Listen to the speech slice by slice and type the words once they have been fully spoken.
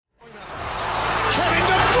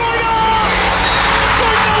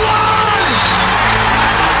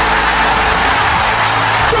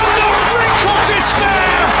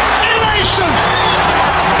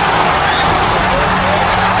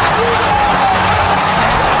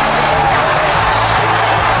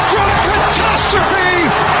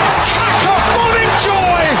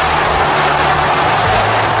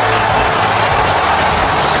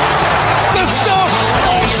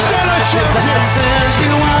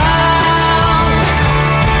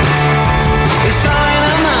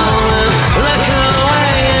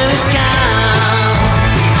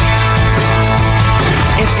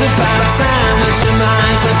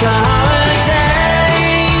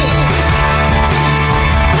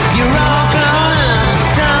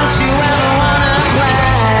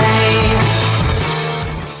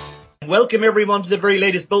welcome everyone to the very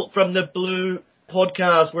latest Built from the Blue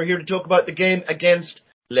podcast. We're here to talk about the game against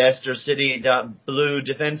Leicester City, that blue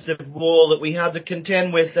defensive wall that we had to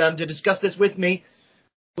contend with. And to discuss this with me,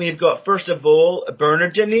 we've got, first of all,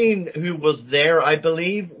 Bernard Janine, who was there, I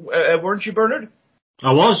believe. Weren't you, Bernard?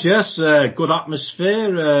 I was, yes. Good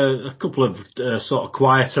atmosphere, a couple of sort of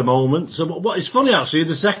quieter moments. What is funny, actually, in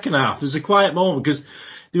the second half, there's a quiet moment because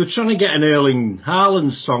they were trying to get an Erling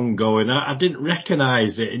Haaland song going. I didn't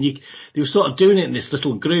recognise it, and they were sort of doing it in this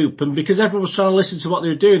little group, and because everyone was trying to listen to what they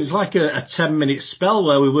were doing, it's like a 10-minute spell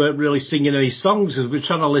where we weren't really singing any songs because we were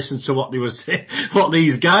trying to listen to what they were saying, what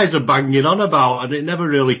these guys were banging on about, and it never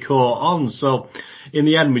really caught on. So in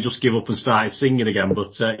the end, we just gave up and started singing again.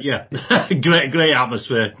 But yeah, great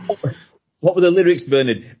atmosphere. What were the lyrics,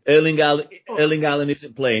 Bernard? Erling Haaland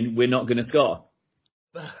isn't playing. We're not going to score.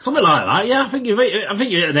 Something like that, yeah. I think you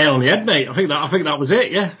hit a nail on the head, mate. I think that was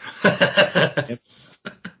it, yeah.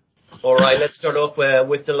 All right, let's start off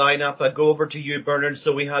with the lineup. I go over to you, Bernard.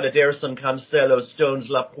 So we had Ederson, Cancelo, Stones,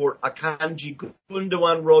 Laporte, Akanji,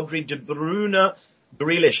 Gundogan, Rodri, De Bruyne,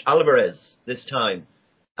 Grealish, Alvarez this time,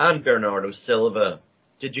 and Bernardo Silva.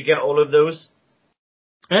 Did you get all of those?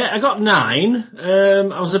 I got 9.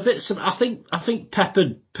 I was a bit. I think Pep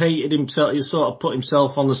had painted himself. He sort of put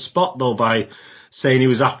himself on the spot though by saying he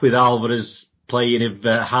was happy with Alvarez playing if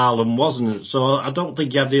Haaland wasn't. So I don't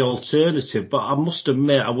think he had the alternative. But I must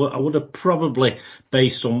admit, I would have probably,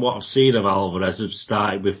 based on what I've seen of Alvarez, have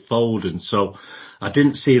started with Foden. So I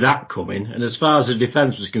didn't see that coming. And as far as the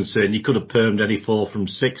defence was concerned, you could have permed any 4 from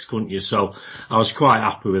 6, couldn't you? So I was quite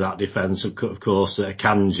happy with that defence. Of course,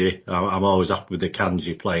 Akanji, I'm always happy with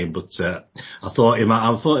Akanji playing, but I thought he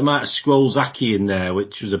might have scrolled Zaki in there,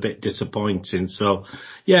 which was a bit disappointing. So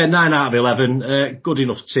yeah, 9 out of 11, good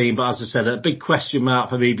enough team. But as I said, a big question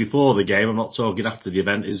mark for me before the game, I'm not talking after the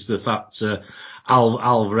event, is the fact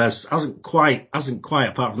Alvarez hasn't quite,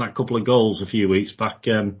 apart from that couple of goals a few weeks back,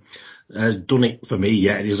 has done it for me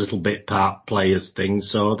yet in his little bit part players thing.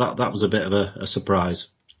 So that was a bit of a surprise.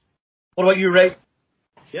 What about you, Ray?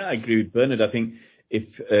 Yeah, I agree with Bernard. I think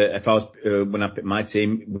if I was when I picked my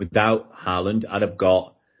team without Haaland, I'd have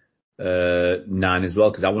got 9 as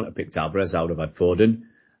well, because I wouldn't have picked Alvarez. I would have had Foden.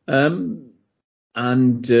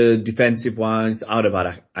 And defensive wise, I would have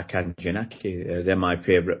had Akanji and Ake. They're my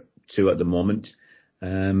favourite 2 at the moment.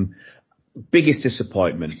 Biggest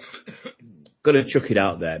disappointment. Got to chuck it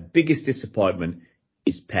out there. Biggest disappointment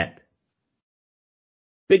is Pep.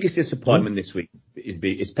 Biggest disappointment this week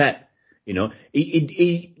is Pep. You know,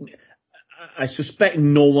 I suspect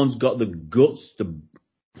no one's got the guts,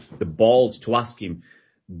 the balls to ask him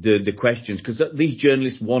the questions, because these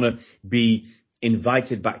journalists want to be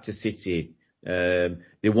invited back to City.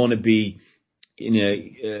 They want to be,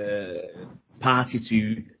 party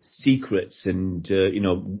to secrets and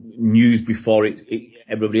news before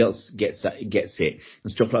everybody else gets it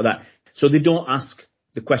and stuff like that. So they don't ask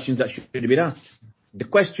the questions that should have been asked. The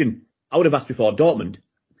question I would have asked before Dortmund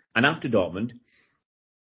and after Dortmund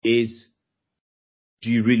is,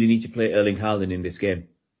 do you really need to play Erling Haaland in this game?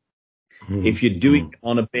 If you're doing it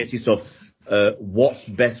on a basis of what's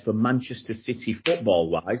best for Manchester City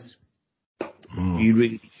football-wise, do you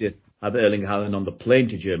really need to have Erling Haaland on the plane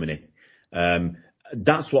to Germany?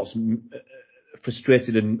 That's what's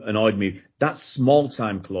frustrated and annoyed me. That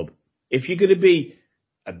small-time club. If you're going to be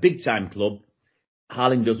a big-time club,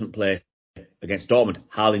 Haaland doesn't play against Dortmund.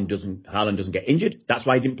 Haaland doesn't get injured. That's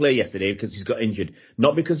why he didn't play yesterday, because he's got injured.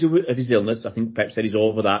 Not because of his illness. I think Pep said he's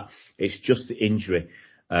over that. It's just the injury.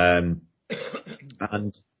 And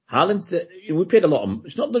Haaland's, we paid a lot of,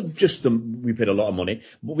 it's not just we paid a lot of money,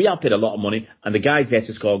 but we have paid a lot of money, and the guy's there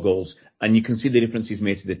to score goals, and you can see the difference he's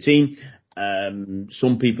made to the team.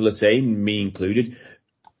 Some people are saying, me included,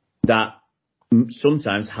 that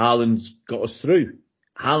sometimes Haaland's got us through.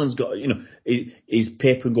 Haaland's got, he's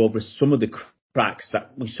papering over some of the cracks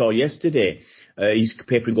that we saw yesterday. He's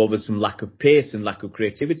papering over some lack of pace and lack of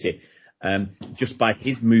creativity, just by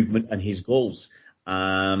his movement and his goals.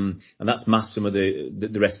 And that's masked some of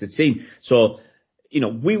the rest of the team. So,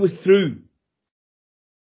 we were through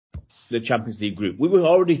the Champions League group. We were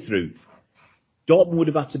already through. Dortmund would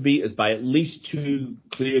have had to beat us by at least 2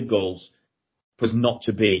 clear goals for us not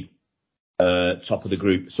to be top of the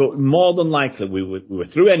group. So more than likely we were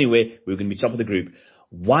through anyway. We were going to be top of the group.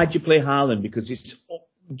 Why'd you play Haaland? Because it's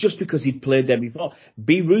just because he'd played there before.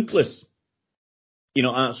 Be ruthless.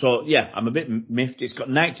 So yeah, I'm a bit miffed. It's got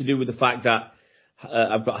nothing to do with the fact that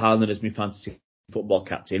I've got Haaland as my fantasy football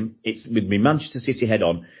captain. It's with me Manchester City head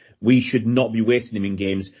on. We should not be wasting him in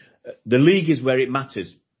games. The league is where it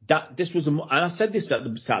matters. And I said this at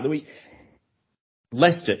the start of the week.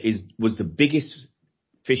 Leicester was the biggest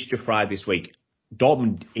fish to fry this week.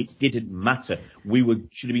 Dortmund, it didn't matter.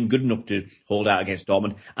 Should have been good enough to hold out against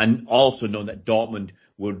Dortmund, and also know that Dortmund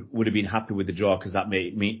would have been happy with the draw because that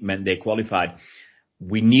meant they qualified.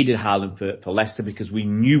 We needed Haaland for Leicester because we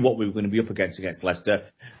knew what we were going to be up against Leicester.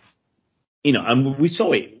 And we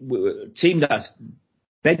saw it. A team that's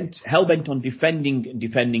hell-bent on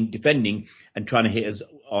defending, and trying to hit us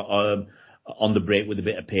on the break with a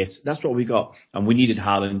bit of pace. That's what we got. And we needed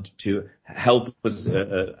Haaland to help us.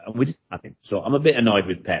 And we did, I think. So I'm a bit annoyed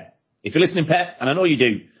with Pep. If you're listening, Pep, and I know you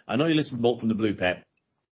do, I know you listen to Bolt from the Blue, Pep,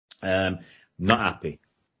 not happy.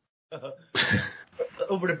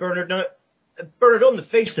 Over to Bernard now. Bernard, on the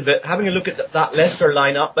face of it, having a look at that Leicester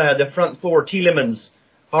lineup, the front four, Tielemans,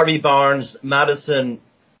 Harvey Barnes, Maddison,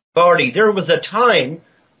 Vardy, there was a time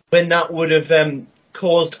when that would have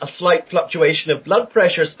caused a slight fluctuation of blood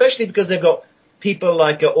pressure, especially because they've got people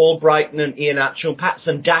like Albrighton and Iheanacho,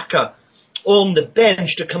 Patson Daka on the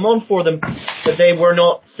bench to come on for them, but they were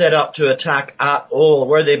not set up to attack at all,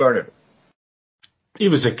 were they, Bernard? He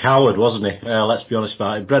was a coward, wasn't he? Let's be honest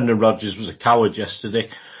about it. Brendan Rodgers was a coward yesterday.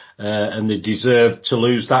 And they deserved to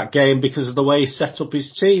lose that game because of the way he set up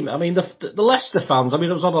his team. I mean, the Leicester fans, I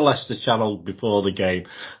mean, it was on a Leicester channel before the game.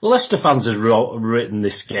 The Leicester fans had written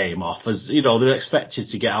this game off as, they're expected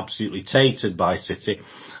to get absolutely tated by City.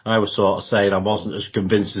 I was sort of saying I wasn't as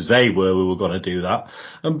convinced as they were we were going to do that.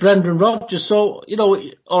 And Brendan Rodgers, so,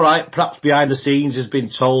 all right, perhaps behind the scenes has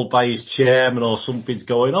been told by his chairman or something's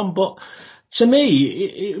going on, but to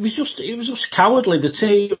me, it was just cowardly. The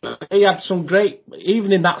team, he had some great,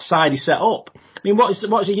 even in that side he set up. I mean, what's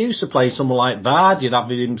the use of playing someone like Vardy and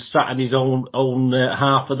having him sat in his own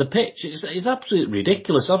half of the pitch? It's absolutely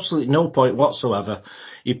ridiculous. Absolutely no point whatsoever.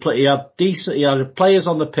 He had players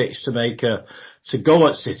on the pitch to go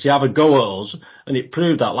at City, have a go at us, and it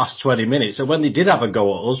proved that last 20 minutes. And when they did have a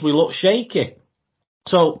go at us, we looked shaky.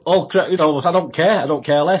 So I don't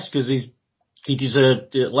care less because he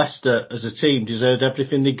deserved, Leicester as a team deserved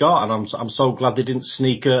everything they got, and I'm so glad they didn't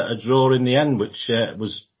sneak a draw in the end, which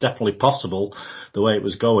was definitely possible the way it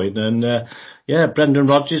was going. And Brendan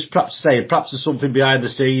Rodgers, perhaps there's something behind the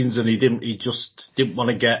scenes, and he just didn't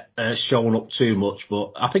want to get shown up too much.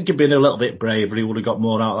 But I think he'd been a little bit braver, he would have got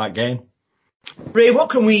more out of that game. Ray,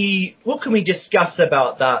 what can we discuss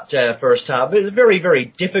about that first half? It was very,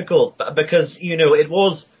 very difficult because it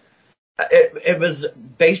was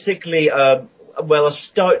basically a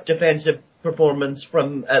stout defensive performance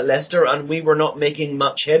from Leicester, and we were not making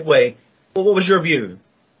much headway. Well, what was your view?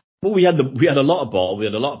 Well, we had a lot of ball, we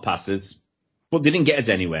had a lot of passes, but they didn't get us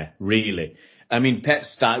anywhere, really. I mean, Pep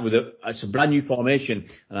started with it's a brand new formation,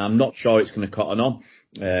 and I'm not sure it's going to cotton on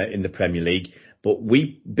in the Premier League. But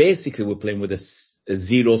we basically were playing with a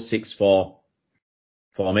 0-6-4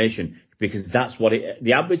 formation because that's what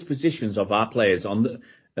the average positions of our players on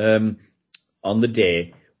the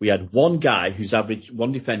day. We had one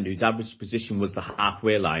defender whose average position was the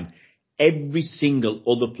halfway line. Every single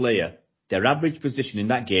other player, their average position in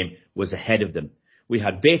that game was ahead of them. We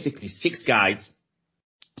had basically 6 guys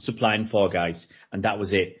supplying 4 guys, and that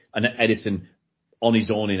was it. And Edison on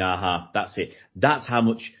his own in our half. That's it. That's how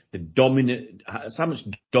much domination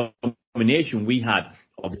we had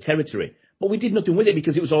of the territory. But we did nothing with it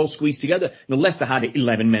because it was all squeezed together. Leicester had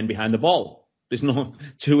 11 men behind the ball. There's no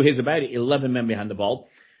 2 ways about it. 11 men behind the ball.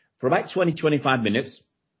 For about 20, 25 minutes,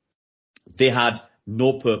 they had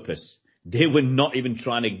no purpose. They were not even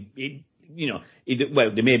trying to, they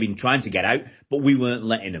may have been trying to get out, but we weren't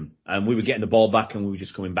letting them. And we were getting the ball back and we were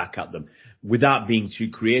just coming back at them without being too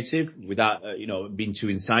creative, without, being too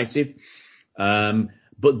incisive.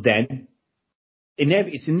 But then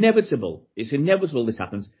it's inevitable. It's inevitable this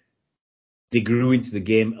happens. They grew into the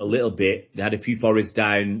game a little bit. They had a few forwards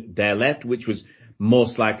down their left, which was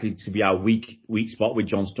most likely to be our weak spot with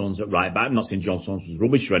John Stones at right back. I'm not saying John Stones was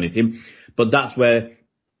rubbish or anything, but that's where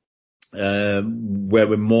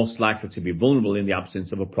we're most likely to be vulnerable in the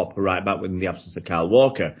absence of a proper right back, within the absence of Kyle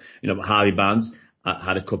Walker. Harvey Barnes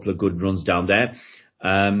had a couple of good runs down there.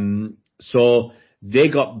 So they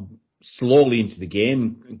got slowly into the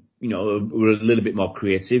game, were a little bit more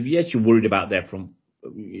creative. Yes, you're worried about their front.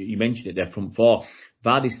 You mentioned it, their front four.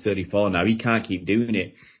 Vardy's 34 now. He can't keep doing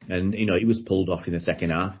it. And, he was pulled off in the second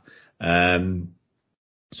half.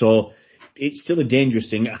 So it's still a dangerous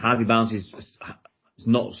thing. Harvey Barnes is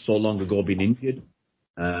not so long ago been injured.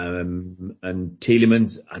 And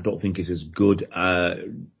Tielemans, I don't think is as good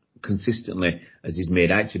consistently as he's made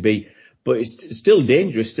out to be. But it's still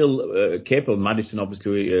dangerous, still capable. Maddison,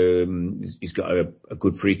 obviously, he's got a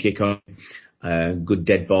good free kick on, good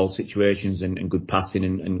dead ball situations and good passing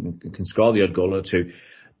and can score the odd goal or two.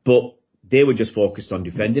 But They were just focused on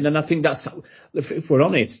defending, and I think that's if we're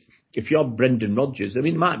honest. If you're Brendan Rodgers, I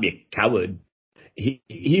mean, he might be a coward. He'd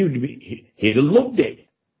have loved it.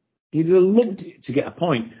 He'd have loved it to get a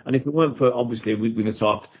point. And if it weren't for, obviously, we're going to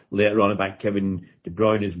talk later on about Kevin De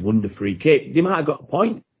Bruyne's wonder free kick, they might have got a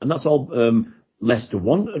point. And that's all Leicester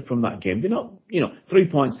wanted from that game. They're not, 3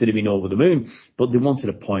 points they'd have been over the moon, but they wanted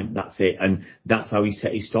a point, that's it. And that's how he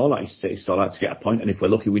set his stall out. He set his stall out to get a point. And if we're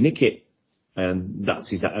lucky, we nick it. And that's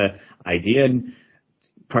his idea. And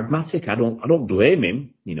pragmatic, I don't blame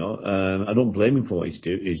him, I don't blame him for what he's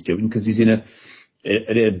doing, because he's in a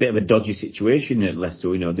bit of a dodgy situation at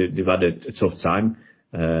Leicester. They've had a tough time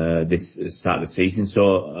this start of the season,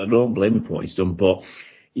 so I don't blame him for what he's done. But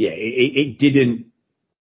yeah, it didn't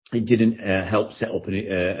help set up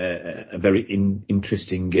a very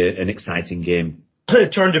interesting and exciting game.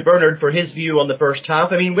 Turn to Bernard for his view on the first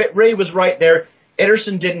half. I mean, Ray was right there.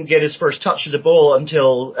 Ederson didn't get his first touch of the ball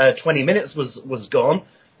until 20 minutes was gone.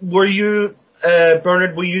 Were you,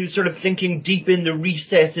 Bernard, sort of thinking deep in the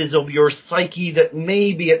recesses of your psyche that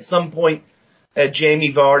maybe at some point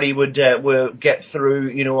Jamie Vardy would get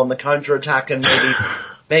through, on the counter-attack and maybe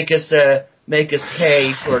make us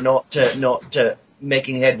pay for not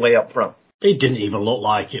making headway up front? It didn't even look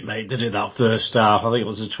like it, mate, did it, that first half? I think it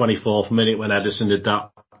was the 24th minute when Ederson did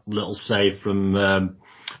that little save from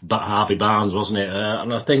Harvey Barnes, wasn't it?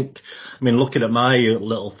 And I think, looking at my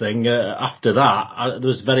little thing, after that, there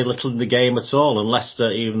was very little in the game at all. And Leicester,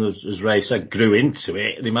 even as Ray said, grew into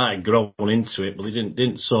it. They might have grown into it, but they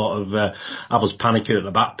didn't sort of have us panicking at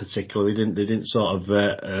the back particularly. They didn't sort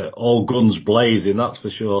of all guns blazing, that's for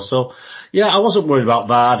sure. So, yeah, I wasn't worried about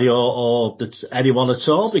Vardy or anyone at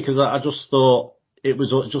all, because I just thought it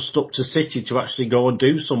was just up to City to actually go and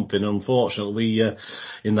do something. Unfortunately,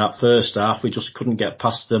 in that first half, we just couldn't get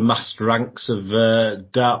past the massed ranks of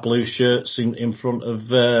dark blue shirts in front of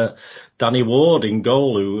Danny Ward in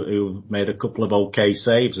goal, who made a couple of okay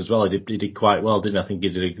saves as well. He did quite well, didn't he? I think he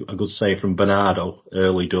did a good save from Bernardo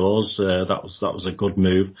early doors. That was a good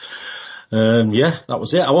move. Yeah, that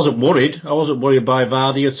was it. I wasn't worried. I wasn't worried by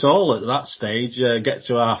Vardy at all at that stage. Get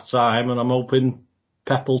to half time, and I'm hoping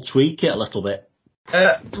Pep will tweak it a little bit.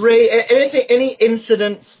 Ray, any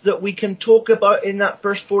incidents that we can talk about in that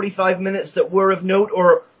first 45 minutes that were of note,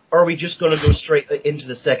 or are we just going to go straight into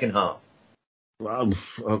the second half? Well,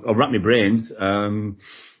 I'll rack my brains. I'm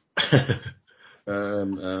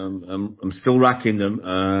still racking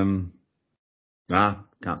them.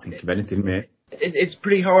 Can't think of anything, mate. It's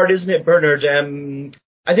pretty hard, isn't it, Bernard?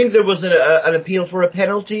 I think there was an appeal for a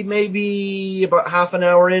penalty, maybe about half an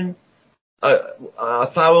hour in. A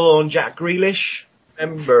foul on Jack Grealish.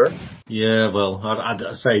 Remember? Yeah, well, I'd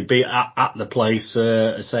say be at the place.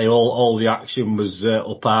 Say all the action was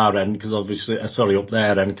up our end, because obviously, up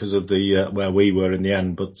their end because of the where we were in the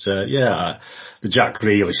end. But yeah, the Jack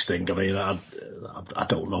Grealish thing. I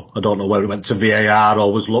don't know. I don't know whether it went to VAR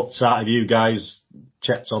or was looked at. Have you guys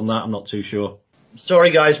checked on that? I'm not too sure.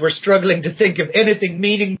 Sorry, guys, we're struggling to think of anything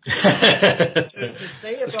meaningful to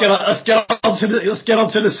say about. Let's get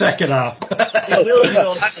on to the second half.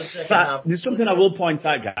 There's something I will point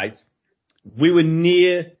out, guys. We were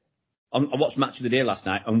near. I watched Match of the Day last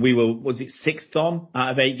night, and we were, was it 6th on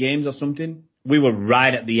out of 8 games or something? We were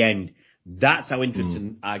right at the end. That's how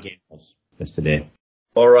interesting our game was yesterday.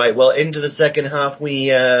 All right, well, into the second half we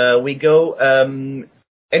go.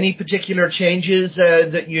 Any particular changes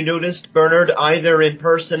that you noticed, Bernard, either in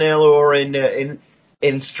personnel or in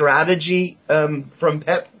strategy from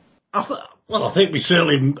Pep? I think we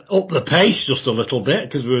certainly upped the pace just a little bit,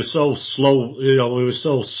 because we were so slow. We were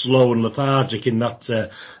so slow and lethargic in that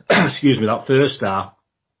that first half.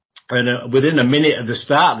 And within a minute of the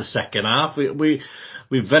start of the second half, we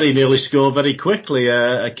very nearly scored very quickly.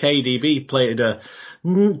 KDB played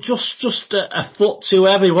just a foot too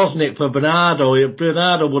heavy, wasn't it, for Bernardo?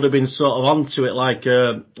 Bernardo would have been sort of onto it like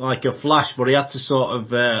a flash, but he had to sort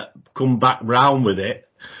of come back round with it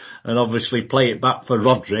and obviously play it back for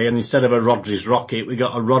Rodri. And instead of a Rodri's rocket, we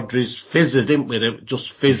got a Rodri's fizzer, didn't we? It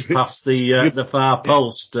just fizzed past the far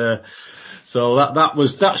post. So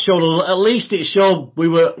that showed, at least it showed we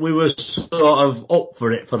were sort of up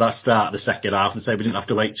for it for that start of the second half, and say we didn't have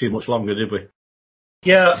to wait too much longer, did we?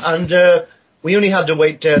 Yeah, and we only had to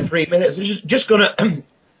wait 3 minutes. I'm just going to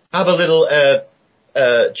have a little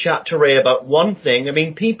chat to Ray about one thing. I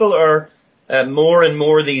mean, people are more and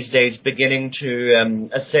more these days beginning to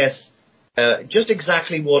assess just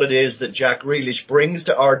exactly what it is that Jack Grealish brings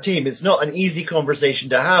to our team. It's not an easy conversation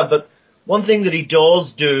to have, but one thing that he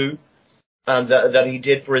does do, and that he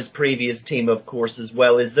did for his previous team, of course, as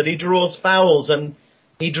well, is that he draws fouls. And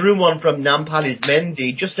he drew one from Nampalys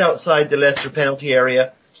Mendy just outside the Leicester penalty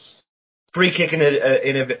area. free kick in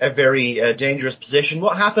a very dangerous position.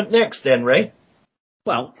 What happened next then, Ray?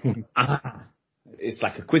 Well, it's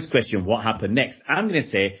like a quiz question. What happened next? I'm going to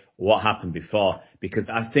say what happened before, because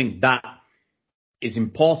I think that is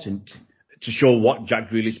important to show what Jack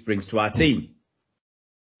Grealish brings to our team.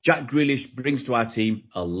 Jack Grealish brings to our team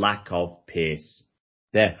a lack of pace.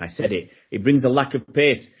 There, I said it. He brings a lack of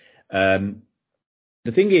pace. The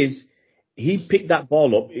thing is, he picked that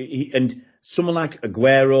ball up, and someone like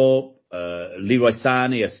Aguero, Leroy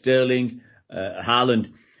Sané, or Sterling,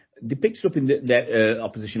 Haaland, they picked it up in their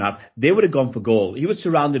opposition half. They would have gone for goal. He was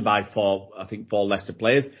surrounded by four Leicester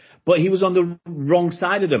players, but he was on the wrong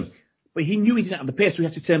side of them. But he knew he didn't have the pace, so he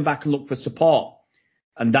had to turn back and look for support.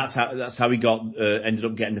 And that's how he ended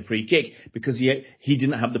up getting the free kick, because he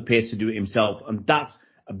didn't have the pace to do it himself. And that's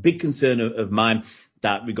a big concern of mine,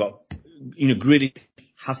 that we got, Grealish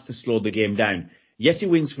has to slow the game down. Yes, he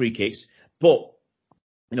wins free kicks, but,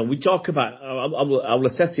 we talk about, I will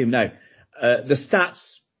assess him now. The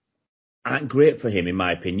stats aren't great for him, in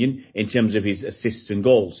my opinion, in terms of his assists and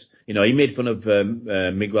goals. He made fun of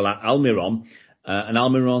Miguel Almiron, and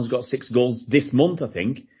Almiron's got 6 goals this month, I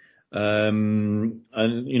think.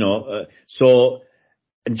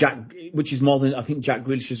 Jack, which is more than I think Jack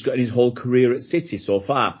Grealish has got in his whole career at City so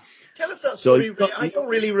far. Tell us that story, Ray. I don't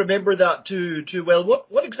really remember that too well.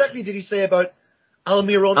 What exactly did he say about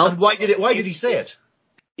Almiron, and why did he say it?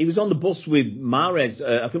 He was on the bus with Mahrez.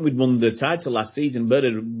 I think we'd won the title last season.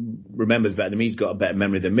 Bernard remembers better than me. He's got a better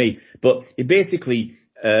memory than me. But he basically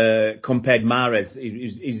compared Mahrez.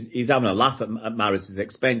 He's having a laugh at Mahrez's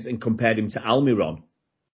expense and compared him to Almiron.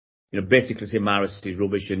 Basically saying Mahrez is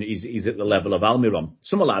rubbish and he's at the level of Almiron.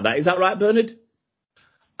 Something like that. Is that right, Bernard?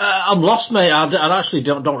 I'm lost, mate. I actually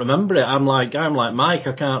don't remember it. I'm like Mike.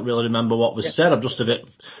 I can't really remember what was said. I'm just a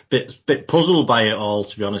bit puzzled by it all,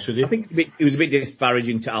 to be honest with you. I think it was a bit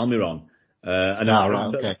disparaging to Almiron.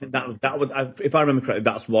 Right, okay. That was, if I remember correctly,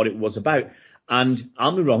 that's what it was about. And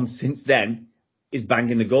Almiron, since then, is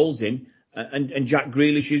banging the goals in, and Jack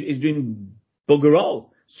Grealish is doing bugger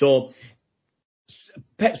all. So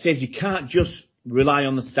Pep says you can't just rely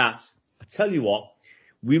on the stats. I tell you what.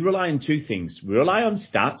 We rely on 2 things. We rely on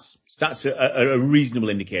stats. Stats are a reasonable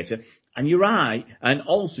indicator. And you rely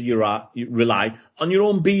on your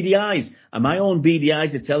own BDIs. And my own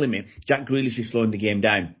BDIs are telling me Jack Grealish is slowing the game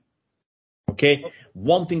down. Okay?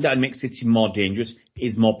 One thing that makes City more dangerous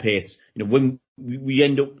is more pace. When we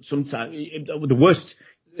end up sometimes, the worst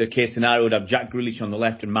case scenario would have Jack Grealish on the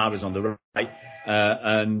left and Mahrez on the right,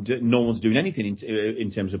 and no one's doing anything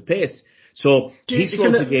in terms of pace. So he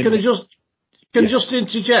slows the game. Can I just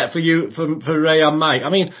interject for Ray and Mike? I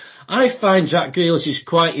mean, I find Jack Grealish is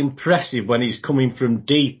quite impressive when he's coming from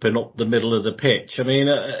deep and up the middle of the pitch. I mean,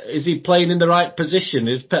 is he playing in the right position?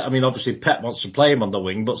 Obviously Pep wants to play him on the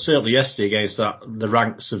wing, but certainly yesterday against the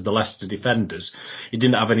ranks of the Leicester defenders, he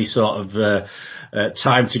didn't have any sort of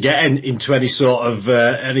time to get into any sort of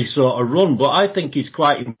run. But I think he's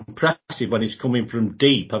quite impressive when he's coming from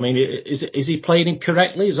deep. I mean, is he playing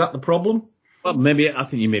incorrectly? Is that the problem? Well, I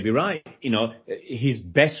think you may be right. His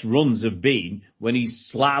best runs have been when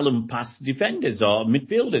he's slalom past defenders or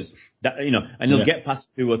midfielders. And he'll get past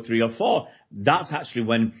 2 or 3 or 4. That's actually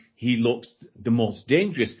when he looks the most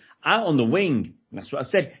dangerous. Out on the wing, that's what I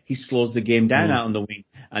said. He slows the game down out on the wing,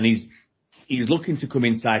 and he's looking to come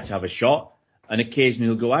inside to have a shot, and occasionally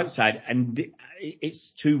he'll go outside, and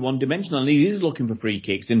it's too one-dimensional. And he is looking for free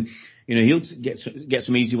kicks, and he'll get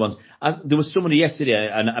some easy ones. There was somebody yesterday,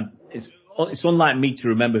 and it's unlike me to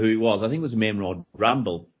remember who it was. I think it was Main Road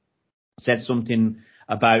Ramble. Said something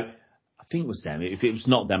about, I think it was them. If it was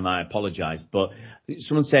not them, I apologise. But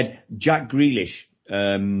someone said Jack Grealish,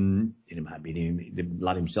 it might be the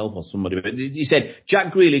lad himself or somebody, but he said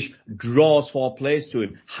Jack Grealish draws 4 players to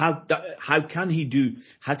him. How can he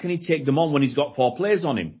take them on when he's got 4 players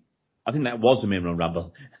on him? I think that was the Main Road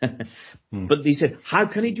Ramble. But he said, how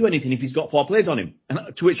can he do anything if he's got 4 players on him? And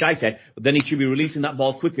to which I said, well, then he should be releasing that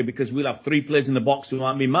ball quicker, because we'll have 3 players in the box who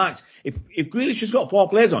aren't being marked. If Grealish has got 4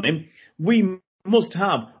 players on him, we must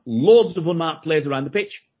have loads of unmarked players around the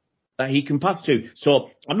pitch that he can pass to. So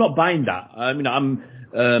I'm not buying that. I mean,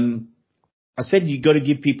 I said you've got to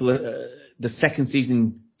give people the second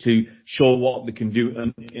season to show what they can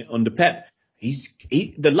do under Pep.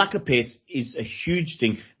 The lack of pace is a huge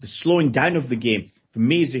thing. The slowing down of the game, for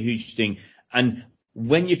me, is a huge thing. And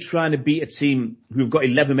when you're trying to beat a team who've got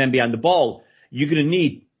 11 men behind the ball, you're going to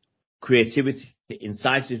need creativity,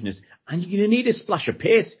 incisiveness, and you're going to need a splash of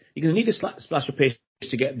pace. You're going to need a splash of pace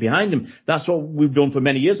to get behind them. That's what we've done for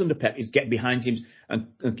many years under Pep, is get behind teams and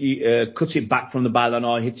cut it back from the byline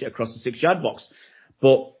or hit it across the 6-yard box.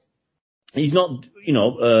 But he's not,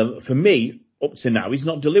 for me, up to now, he's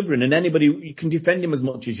not delivering. And anybody, you can defend him as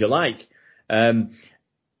much as you like.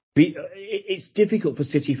 It's difficult for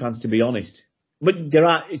City fans, to be honest. But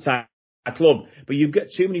it's a club. But you've got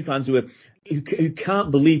too many fans who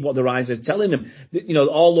can't believe what their eyes are telling them.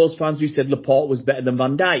 All those fans who said Laporte was better than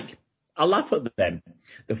Van Dijk, I laugh at them.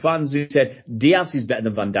 The fans who said Diaz is better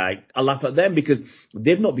than Van Dijk, I laugh at them because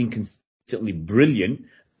they've not been consistently brilliant.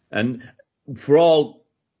 And for all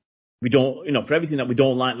we don't, for everything that we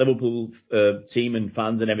don't like, Liverpool team and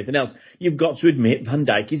fans and everything else, you've got to admit Van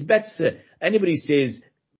Dijk is better. Anybody says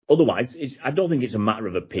otherwise, I don't think it's a matter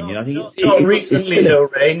of opinion. I think not recently, though,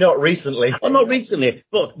 Ray. Not recently. Oh, not recently.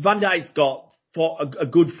 But Van Dijk's got a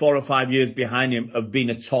good 4 or 5 years behind him of being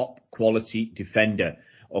a top quality defender.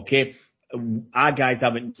 Okay, our guys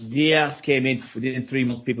haven't. Diaz came in within 3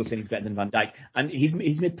 months. People saying he's better than Van Dijk, and he's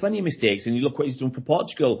made plenty of mistakes. And you look what he's done for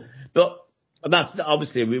Portugal. But that's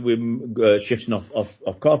obviously we're shifting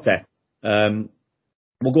off course there.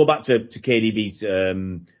 We'll go back to KDB's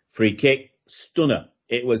free kick. Stunner.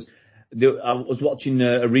 It was. I was watching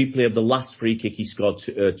a replay of the last free kick he scored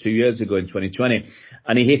 2 years ago in 2020,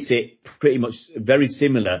 and he hit it pretty much very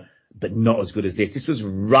similar, but not as good as this. This was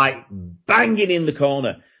right banging in the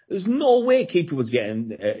corner. There's no way keeper was getting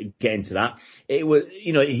to that. It was,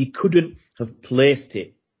 he couldn't have placed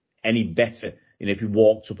it any better. If he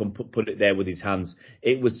walked up and put it there with his hands,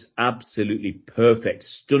 it was absolutely perfect,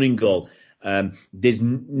 stunning goal. There's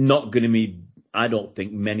not going to be, I don't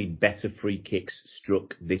think, many better free kicks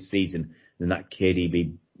struck this season than that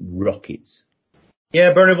KDB rockets.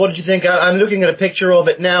 Yeah, Bernard, what did you think? I'm looking at a picture of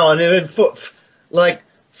it now, and it like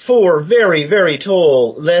 4 very, very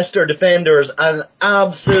tall Leicester defenders, and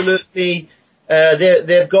absolutely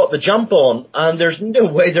they've got the jump on, and there's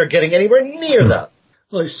no way they're getting anywhere near that.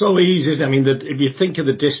 Well, it's so easy, isn't it? I mean, if you think of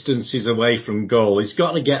the distances away from goal, he's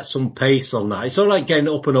got to get some pace on that. It's all right getting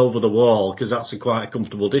up and over the wall, because that's quite a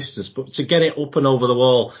comfortable distance, but to get it up and over the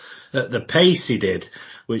wall at the pace he did,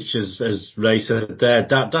 which is, as Ray said there,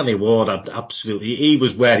 Danny Ward had he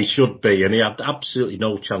was where he should be, and he had absolutely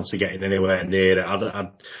no chance of getting anywhere near it.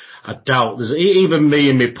 I doubt even me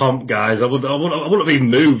and my pomp guys. I wouldn't have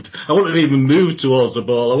even moved. I wouldn't have even moved towards the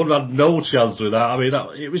ball. I would have had no chance with that. I mean,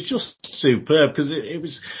 it was just superb because it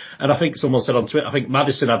was. And I think someone said on Twitter, I think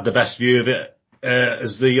Maddison had the best view of it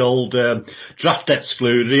as the old draft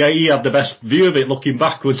excluder. He had the best view of it looking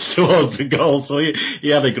backwards towards the goal, so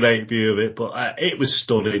he had a great view of it. But it was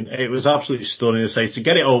stunning. It was absolutely stunning. To say to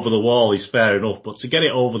get it over the wall is fair enough, but to get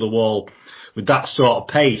it over the wall with that sort of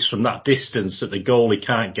pace from that distance that the goalie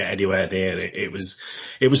can't get anywhere near it. It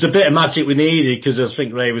was a bit of magic we needed, because I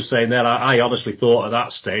think Ray was saying there, I honestly thought at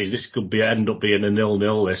that stage this could end up being a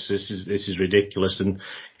 0-0. This is ridiculous, and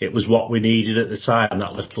it was what we needed at the time,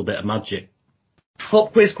 that little bit of magic.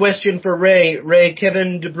 Pop quiz question for Ray. Ray,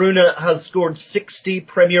 Kevin De Bruyne has scored 60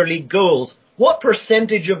 Premier League goals. What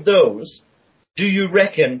percentage of those do you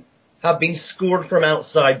reckon have been scored from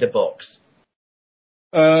outside the box?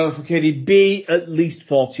 For KDB, at least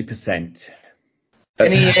 40%.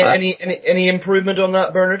 Any improvement on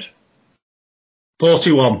that, Bernard?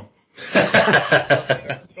 41.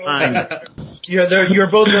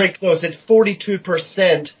 You're both very close. It's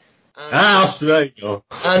 42%. There you go.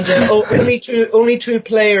 And only two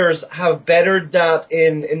players have bettered that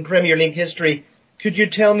in Premier League history. Could you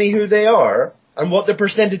tell me who they are and what the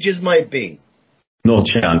percentages might be? No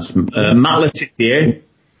chance. Matt Letizia.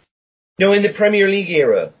 No, in the Premier League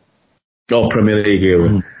era. Oh, Premier League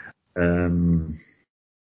era.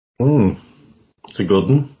 It's a good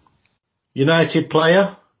one. United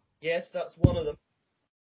player? Yes, that's one of them.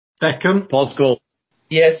 Beckham? Paul Scholes.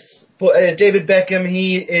 Yes, David Beckham,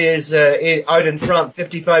 he is out in front,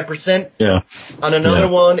 55%. Yeah. And another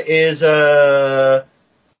one is a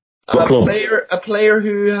player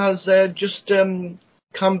who has just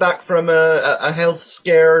come back from a health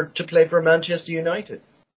scare to play for Manchester United.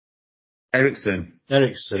 Ericsson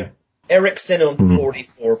on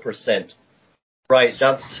 44%. Right,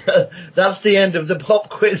 that's the end of the pop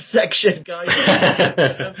quiz section, guys.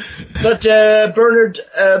 But Bernard,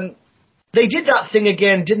 they did that thing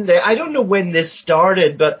again, didn't they? I don't know when this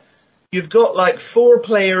started, but you've got like 4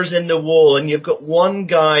 players in the wall, and you've got one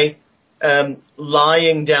guy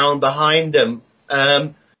lying down behind them.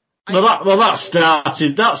 That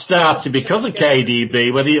started because of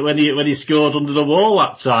KDB when he scored under the wall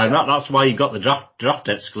that time. That's why he got the draft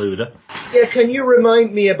excluder. Yeah, can you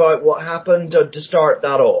remind me about what happened to start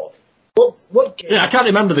that off? What game? Yeah, I can't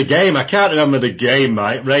remember the game.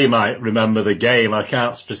 Ray might remember the game. I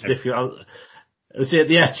can't specifically. Was it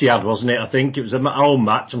the Etihad, wasn't it? I think it was a home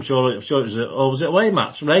match. I'm sure it was. Was it away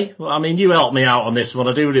match, Ray? Well, I mean, you helped me out on this one.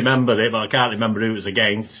 I do remember it, but I can't remember who it was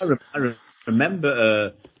against. I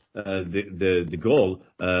remember the goal,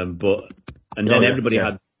 then everybody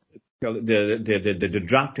had the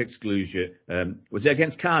draft exclusion. Was it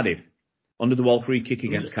against Cardiff? Under the wall free kick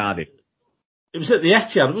against Cardiff. It was at the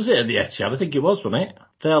Etihad, was it? At the Etihad, I think it was, wasn't it?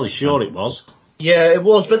 Fairly sure it was. Yeah, it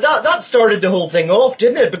was, but that started the whole thing off,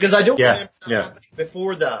 didn't it? Because I don't remember that happening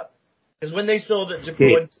before that. Because when they saw that De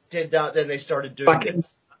Bruyne did that, then they started doing it.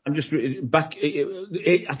 I'm just back.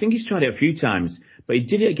 I think he's tried it a few times, but he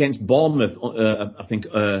did it against Bournemouth. I think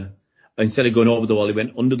instead of going over the wall, he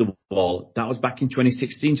went under the wall. That was back in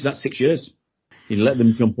 2016, so that's 6 years. He let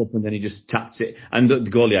them jump up and then he just tapped it. And the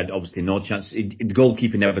goalie had obviously no chance. The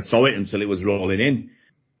goalkeeper never saw it until it was rolling in.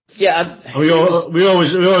 Yeah, we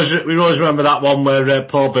always remember that one where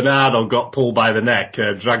Paul Bernardo got pulled by the neck,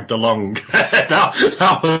 dragged along.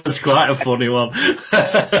 that was quite a funny one.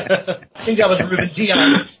 I think that was Ruben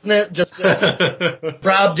Diaz, wasn't it? Just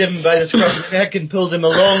grabbed him by the scruff of the neck and pulled him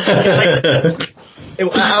along. It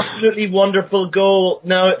was an absolutely wonderful goal.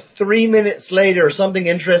 Now, 3 minutes later, something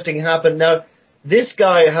interesting happened. Now, this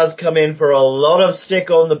guy has come in for a lot of stick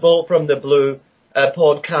on the Bolt from the Blue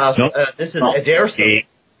podcast. This is Ederson.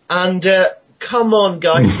 And come on,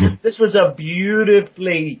 guys, this was a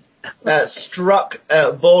beautifully struck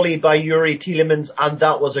volley by Yuri Tielemans, and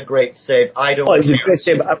that was a great save. I don't know. It was a great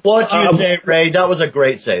save. What do you say, Ray? That was a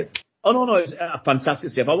great save. Oh, no, it's a fantastic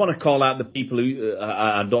save. I want to call out the people who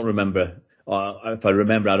I don't remember, or if I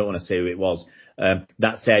remember, I don't want to say who it was.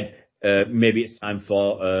 That said, maybe it's time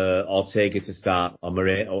for Ortega to start, or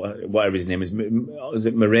Moreno, or whatever his name is. Is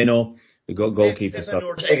it Moreno? The goalkeeper. Stefan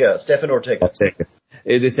Ortega.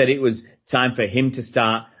 They said it was time for him to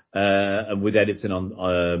start with Ederson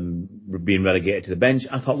on being relegated to the bench.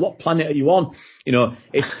 I thought, what planet are you on? You know,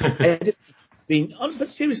 it's been, but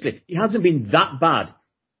seriously, he hasn't been that bad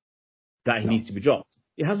that he needs to be dropped.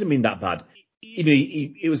 It hasn't been that bad. You know,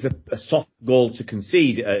 it was a soft goal to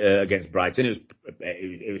concede against Brighton.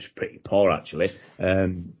 It was pretty poor actually.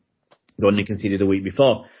 The one he conceded the week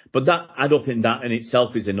before, but I don't think that in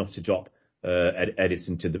itself is enough to drop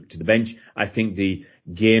Ederson to the bench. I think the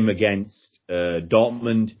game against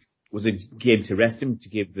Dortmund was a game to rest him, to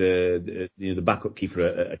give the backup keeper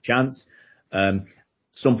a chance.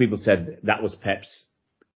 Some people said that was Pep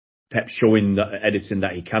showing Ederson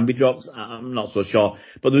that he can be dropped. I'm not so sure,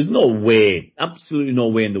 but there's no way, absolutely no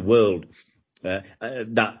way in the world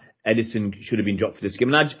that Ederson should have been dropped for this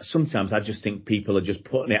game. And sometimes I just think people are just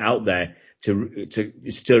putting it out there to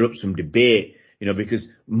stir up some debate. You know, because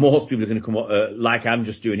most people are going to come up, like I'm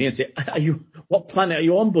just doing here, and say, what planet are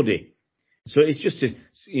you on, buddy? So it's just to,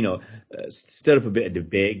 stir up a bit of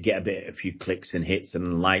debate, get a few clicks and hits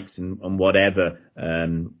and likes and whatever.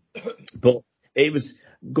 But it was,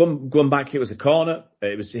 going back, it was a corner.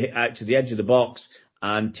 It was hit out to the edge of the box,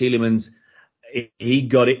 and Tielemans, he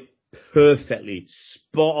got it perfectly,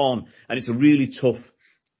 spot on. And it's a really tough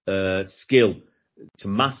skill to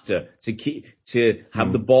master, to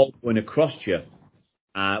have the ball going across you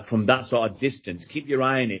from that sort of distance. Keep your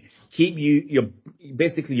eye on it. Keep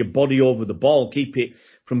basically your body over the ball. Keep it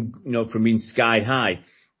from being sky high.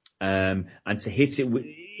 And to hit it,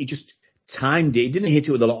 he just timed it. He didn't hit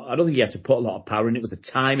it with a lot. I don't think he had to put a lot of power in. It was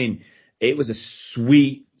a timing. It was a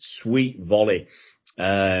sweet, sweet volley.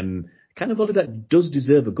 Kind of volley that does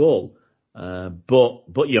deserve a goal.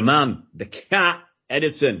 But your man, the cat,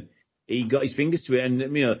 Ederson, he got his fingers to it and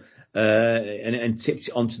and tipped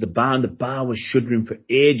it onto the bar. And the bar was shuddering for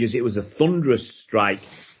ages. It was a thunderous strike,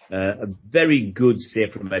 a very good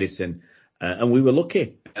save from Ederson, and we were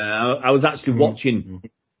lucky. I was actually watching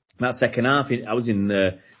that second half. I was in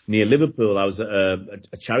near Liverpool. I was at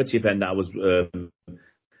a charity event that I was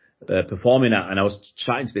performing at, and I was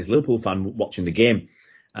chatting to this Liverpool fan watching the game,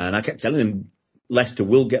 and I kept telling him Leicester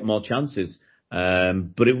will get more chances.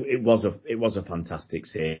 But it was a fantastic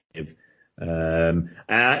save.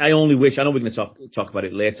 I only wish, I know we're going to talk about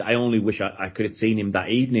it later, I only wish I could have seen him that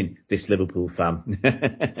evening, this Liverpool fan.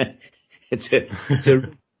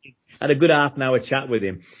 Had a good half an hour chat with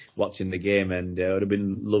him watching the game, and it would have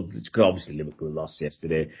been lovely, because obviously Liverpool lost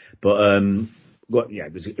yesterday. But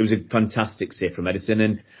it was a fantastic save from Ederson,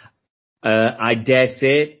 and I dare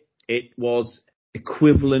say it was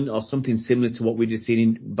equivalent or something similar to what we'd have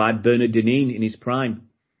seen by Bernard Deneen in his prime.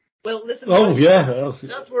 Well, listen.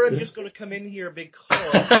 That's where I'm just going to come in here because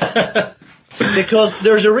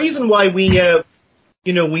there's a reason why we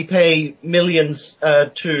pay millions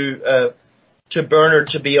to Bernard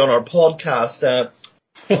to be on our podcast.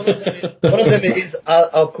 One of them is,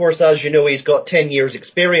 of course, as you know, he's got 10 years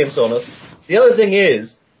experience on us. The other thing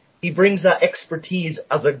is, he brings that expertise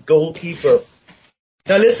as a goalkeeper.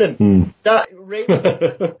 Now listen, that right,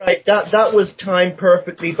 that was timed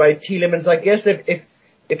perfectly by Tielemans. I guess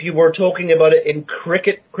if you were talking about it in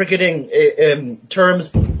cricketing terms,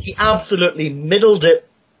 he absolutely middled it.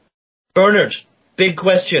 Bernard, big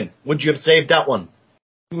question. Would you have saved that one?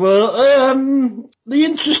 Well, I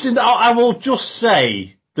will just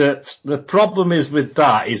say that the problem is with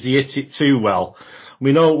that is he hit it too well.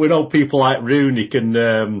 We know people like Rooney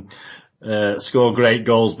can score great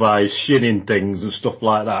goals by shinning things and stuff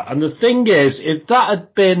like that. And the thing is, if that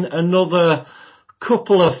had been another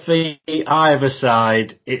couple of feet either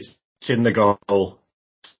side, it's in the goal.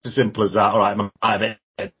 It's as simple as that. All right, my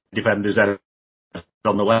defender's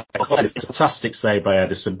on the left. It's a fantastic save by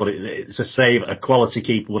Ederson, but it's a save a quality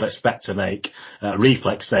keeper would expect to make, a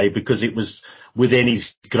reflex save, because it was within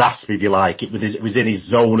his grasp, if you like. It was in his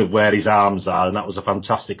zone of where his arms are, and that was a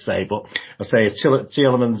fantastic save. But I say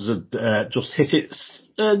Tielemans had just hit it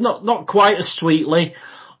not quite as sweetly,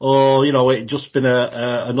 or it just been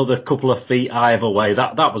another couple of feet either way.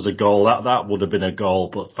 That was a goal. That would have been a goal,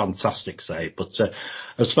 but fantastic save. But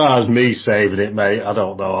as far as me saving it, mate, I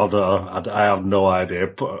don't know. I have no idea.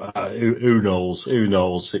 But, who knows? Who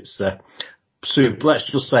knows? It's super. Let's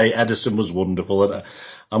just say Ederson was wonderful. And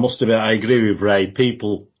I must admit, I agree with Ray.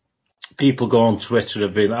 People go on Twitter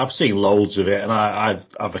I've seen loads of it, and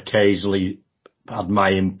I've occasionally had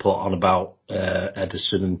my input on about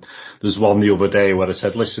Ederson, and there's one the other day where I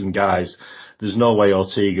said, listen guys, there's no way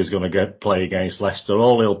Ortega's going to play against Leicester.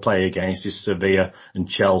 All he'll play against is Sevilla and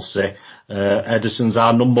Chelsea. Ederson's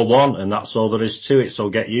our number one, and that's all there is to it, so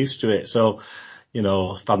get used to it. So,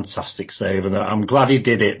 fantastic save, and I'm glad he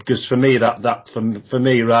did it, because for me, for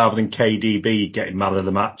me, rather than KDB getting man of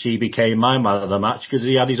the match, he became my man of the match because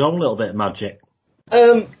he had his own little bit of magic.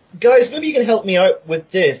 Guys, maybe you can help me out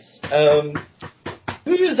with this.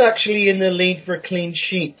 Who is actually in the lead for clean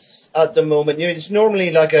sheets at the moment? It's normally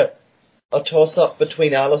like a toss-up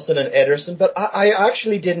between Alisson and Ederson, but I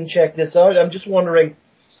actually didn't check this out. I'm just wondering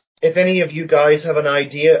if any of you guys have an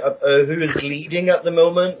idea of who is leading at the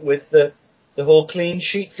moment with the whole clean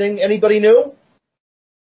sheet thing. Anybody know?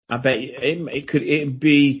 I bet it'd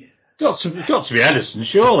be got to be Ederson,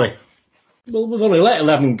 surely. Well, we've only let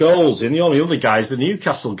 11 goals in. The only other guy's the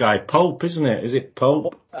Newcastle guy, Pope, isn't it? Is it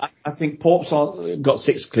Pope? I think Pope's got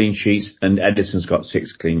 6 clean sheets and Ederson's got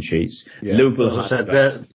 6 clean sheets. Yeah. Liverpool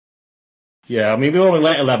we've only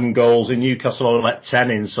let 11 goals in. Newcastle only let 10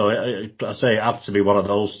 in, so I say it had to be one of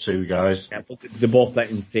those two guys. Yeah, but they're both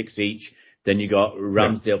letting 6 each. Then you got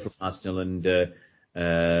Ramsdale from Arsenal and the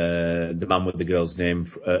man with the girl's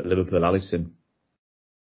name, Liverpool, Alisson.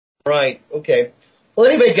 Right, okay. Well,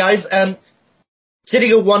 anyway, guys, City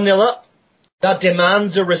go 1-0 up. That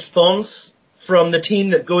demands a response from the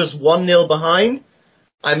team that goes 1-0 behind.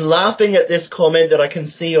 I'm laughing at this comment that I can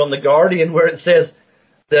see on The Guardian where it says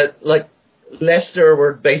that, Leicester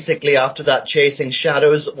were basically after that chasing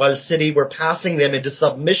shadows while City were passing them into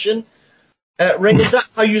submission. Ray, is that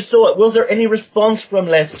how you saw it? Was there any response from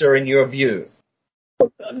Leicester in your view?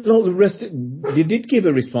 No, they did give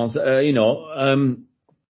a response. I'm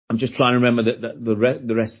just trying to remember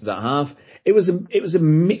the rest of that half. It was a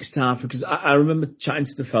mixed half, because I remember chatting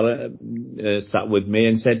to the fella sat with me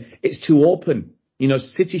and said it's too open.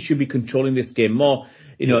 City should be controlling this game more.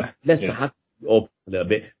 Leicester had to open a little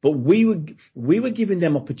bit, but we were giving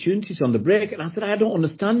them opportunities on the break, and I said I don't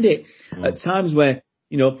understand it. At times where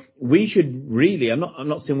we should really, I'm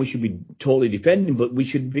not saying we should be totally defending, but we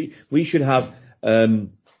should have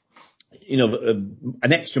an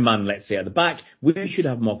extra man, let's say, at the back. We should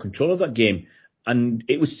have more control of that game. And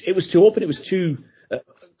it was too open. It was a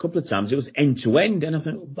couple of times it was end to end. And I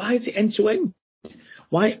thought, why is it end to end?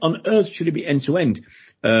 Why on earth should it be end to end?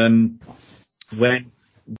 When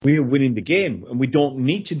we're winning the game and we don't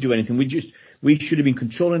need to do anything. We should have been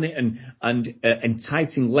controlling it and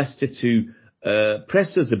enticing Leicester to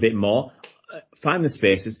press us a bit more, find the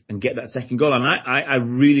spaces and get that second goal. And I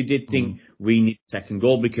really did think we need a second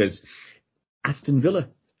goal, because Aston Villa,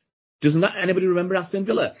 doesn't that anybody remember Aston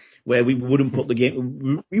Villa, where we wouldn't put the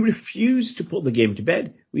game, we refused to put the game to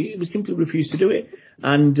bed. We simply refused to do it,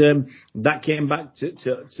 and that came back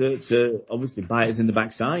to obviously bite us in the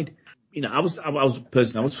backside. I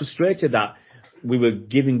was frustrated that we were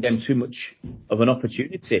giving them too much of an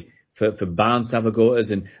opportunity for Barnes to have a go at us,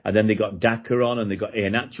 and then they got Daka on and they got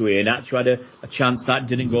Iheanacho. Iheanacho had a chance that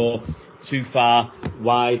didn't go too far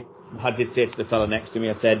wide. I did say to the fella next to me,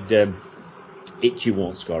 I said, Itchy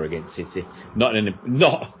won't score against City. Not in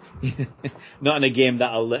a game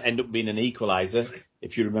that'll end up being an equaliser.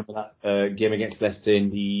 if you remember that game against Leicester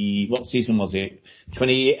in what season was it?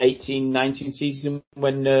 2018-19 season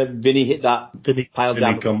when Vinny hit that pile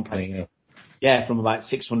down company. Yeah, from about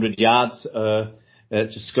 600 yards to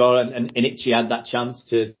score, and Inichi had that chance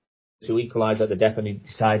to equalise at the death, and he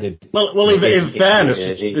decided. Well, in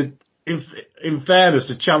fairness,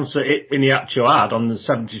 the chance that Iniacho had on the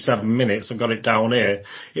 77 minutes, I've got it down here,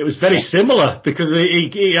 it was very similar because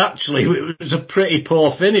he actually, it was a pretty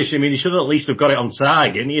poor finish. I mean, he should at least have got it on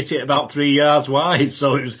target, and he hit it about 3 yards wide,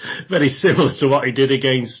 so it was very similar to what he did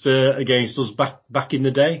against us back in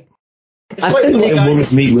the day. I think what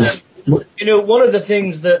worried me was, one of the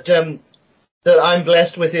things that I'm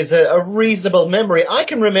blessed with is a reasonable memory. I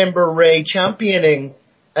can remember Ray championing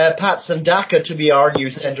Pat Sandaka to be our new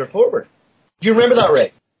centre forward. Do you remember that,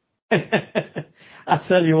 Ray? I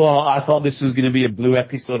tell you what, I thought this was going to be a Blue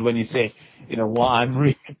episode when you say, what I'm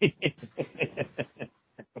really...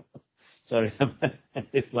 Sorry, I'm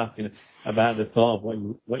just laughing about the thought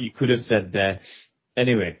of what you could have said there.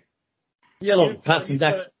 Anyway. Yeah, look, Pat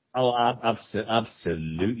Sandaka... Oh,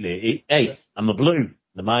 absolutely. Hey, I'm a Blue.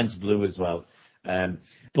 The mine's blue as well. Pat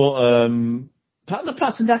Sandaka,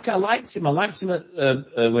 I liked him. I liked him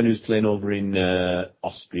when he was playing over in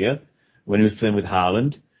Austria, when he was playing with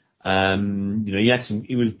Haaland.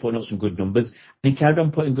 He was putting up some good numbers, and he carried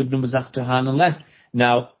on putting good numbers after Haaland left.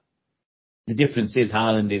 Now, the difference is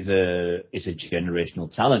Haaland is a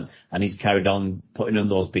generational talent, and he's carried on putting on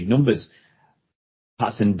those big numbers.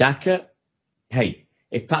 Pat Sandaka, hey,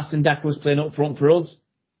 if Pat Sandaka was playing up front for us,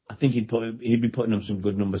 I think he'd be putting up some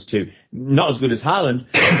good numbers too. Not as good as Haaland,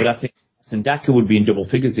 but I think Sandaka would be in double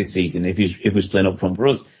figures this season if he was playing up front for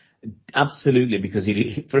us. Absolutely, because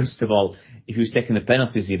first of all, if he was taking the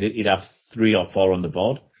penalties, he'd have 3 or 4 on the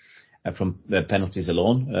board from the penalties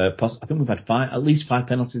alone. I think we've had at least 5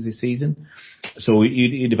 penalties this season, so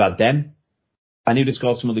he'd have had them, and he'd have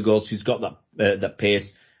scored some of the goals. He's got that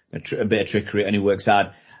pace, a bit of trickery, and he works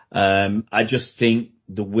hard. I just think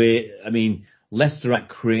Leicester aren't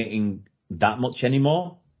creating that much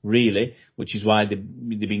anymore, really, which is why they've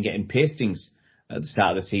been getting pastings at the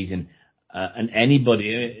start of the season. And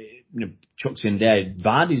anybody chucks in there,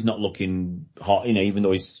 Vardy's not looking hot, even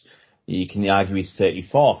though you can argue he's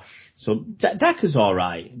 34. So Daka's all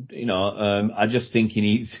right, I just think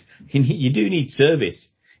you do need service.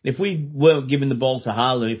 If we weren't giving the ball to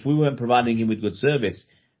Haaland, if we weren't providing him with good service,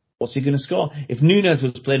 what's he going to score? If Nunes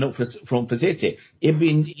was playing up front for City, he'd be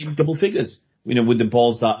in double figures, with the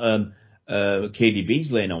balls that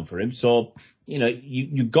KDB's laying on for him. So,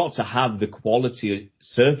 you've got to have the quality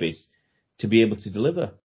service to be able to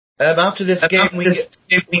deliver. After this game, we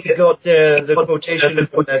got the quotation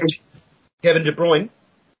from Kevin De Bruyne.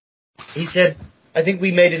 He said, I think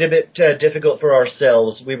we made it a bit difficult for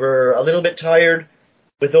ourselves. We were a little bit tired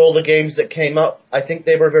with all the games that came up. I think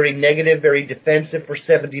they were very negative, very defensive for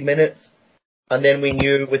 70 minutes. And then we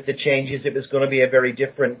knew with the changes it was going to be a very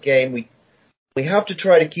different game. We have to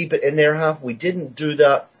try to keep it in their half. We didn't do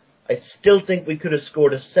that. I still think we could have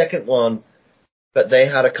scored a second one, but they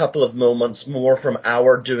had a couple of moments more from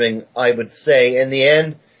our doing, I would say. In the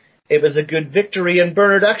end, it was a good victory. And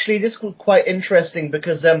Bernard, actually, this was quite interesting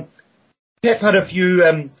because Pep had a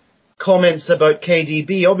few comments about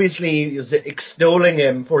KDB. Obviously, he was extolling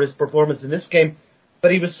him for his performance in this game,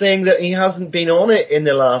 but he was saying that he hasn't been on it in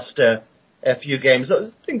the last few games. I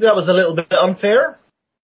think that was a little bit unfair.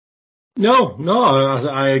 No,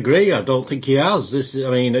 I agree. I don't think he has.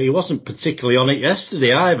 He wasn't particularly on it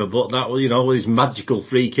yesterday either, but that was, his magical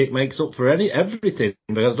free kick makes up for everything.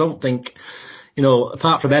 But I don't think,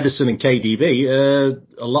 apart from Edison and KDB,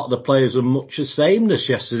 a lot of the players were much the same this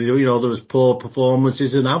yesterday. There was poor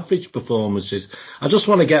performances and average performances. I just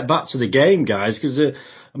want to get back to the game, guys, because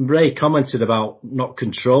Ray commented about not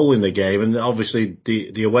controlling the game, and obviously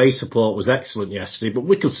the away support was excellent yesterday, but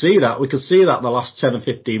we could see that the last 10 or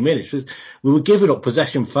 15 minutes. We were giving up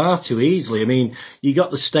possession far too easily. You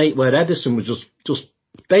got the state where Edison was just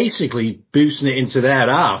basically boosting it into their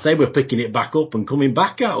half. They were picking it back up and coming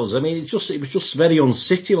back at us. It was just very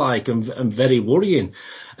un-City-like and very worrying.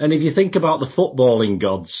 And if you think about the footballing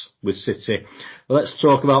gods with City, let's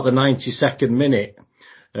talk about the 92nd minute.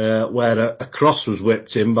 Where a cross was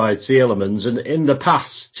whipped in by Tielemans, and in the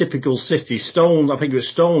past, typical City,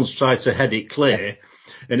 Stones tried to head it clear,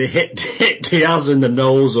 and it hit Diaz in the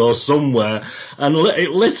nose or somewhere, and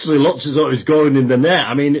it literally looked as though it was going in the net.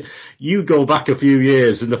 You go back a few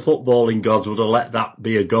years, and the footballing gods would have let that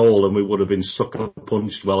be a goal, and we would have been sucker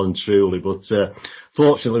punched well and truly. But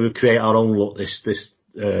fortunately, we create our own luck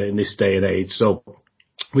in this day and age, so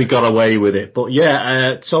we got away with it. But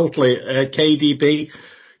yeah, totally, KDB.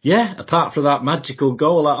 yeah, apart from that magical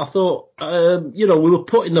goal, I thought, we were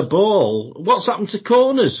putting the ball. What's happened to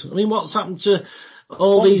corners? I mean, what's happened to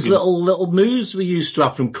all these little moves we used to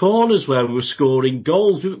have from corners where we were scoring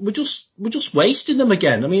goals? We're just wasting them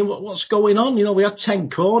again. I mean, what's going on? We had 10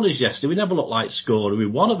 corners yesterday. We never looked like scoring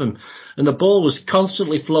with one of them. And the ball was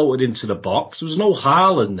constantly floated into the box. There was no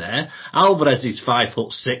Haaland there. Alvarez is 5'6"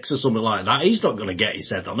 or something like that. He's not going to get his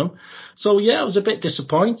head on him. So yeah, I was a bit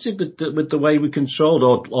disappointed with the way we controlled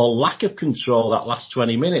or lack of control that last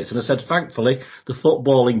 20 minutes. And I said, thankfully, the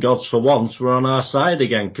footballing gods for once were on our side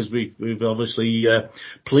again, because we've obviously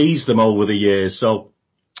pleased them over the years. So,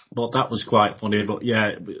 but that was quite funny. But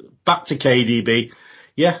yeah, back to KDB.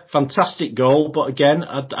 Yeah, fantastic goal. But again,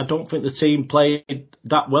 I don't think the team played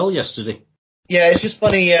that well yesterday. Yeah, it's just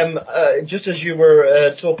funny. Just as you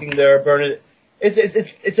were talking there, Bernard,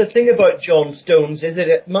 it's a thing about John Stones, is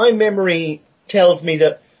it? My memory tells me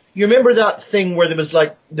that you remember that thing where there was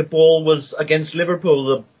like the ball was against Liverpool,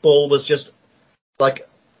 the ball was just like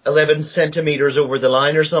 11 centimeters over the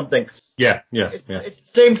line or something. Yeah. It's the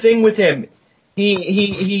same thing with him.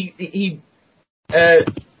 He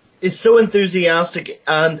is so enthusiastic,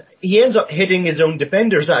 and he ends up hitting his own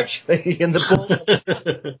defenders actually in the ball.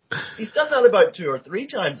 He's done that about 2 or 3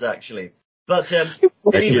 times actually. But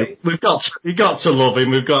anyway, we've got to love him.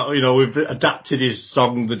 We've adapted his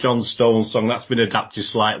song, the John Stones song. That's been adapted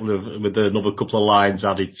slightly with another couple of lines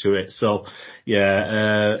added to it. So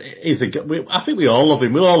yeah, I think we all love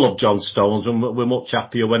him. We all love John Stones, and we're much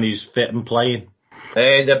happier when he's fit and playing.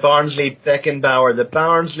 Hey, the Barnsley Beckenbauer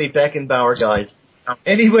guys.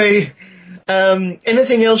 Anyway,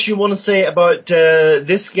 anything else you want to say about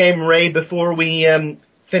this game, Ray, before we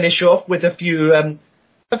finish off with a few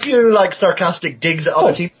like sarcastic digs at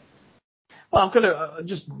other teams? Well, I'm going to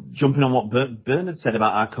just jumping on what Bernard said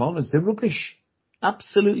about our corners. They're rubbish,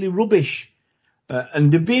 absolutely rubbish,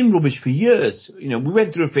 and they've been rubbish for years. We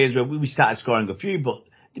went through a phase where we started scoring a few, but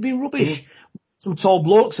they've been rubbish. Some tall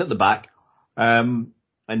blokes at the back, and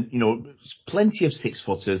plenty of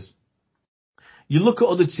 6-footers. You look at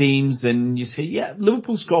other teams and you say, yeah,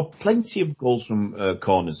 Liverpool score plenty of goals from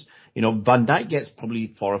corners. Van Dijk gets probably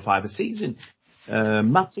 4 or 5 a season.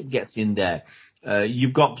 Matip gets in there.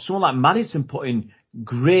 You've got someone like Maddison putting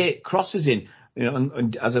great crosses in.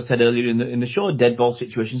 And as I said earlier in the show, dead ball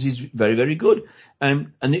situations, he's very, very good.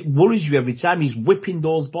 And it worries you every time he's whipping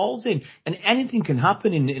those balls in. And anything can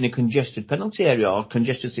happen in a congested penalty area or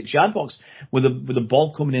congested 6-yard box with a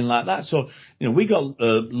ball coming in like that. So, we got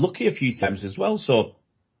lucky a few times as well. So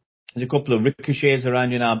there's a couple of ricochets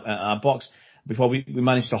around in our box before we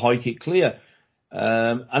managed to hoik it clear.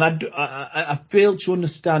 And I fail to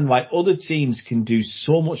understand why other teams can do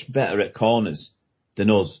so much better at corners than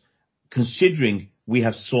us, considering we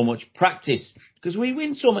have so much practice, because we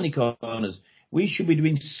win so many corners. We should be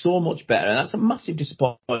doing so much better, and that's a massive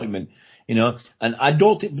disappointment, And I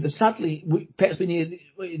don't think, but sadly, Pet's been here,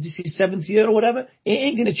 this is his 7th year or whatever. It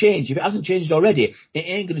ain't going to change. If it hasn't changed already, it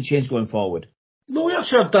ain't going to change going forward. Well, we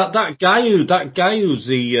actually had that guy who's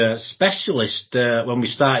the specialist when we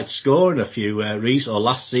started scoring a few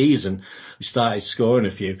last season. We started scoring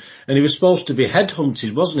a few, and he was supposed to be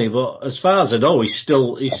headhunted, wasn't he? But as far as I know, he's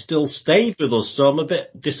still stayed with us. So I'm a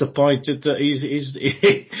bit disappointed that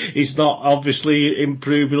he's not obviously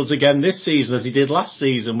improving us again this season as he did last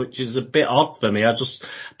season, which is a bit odd for me.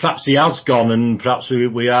 Perhaps he has gone, and perhaps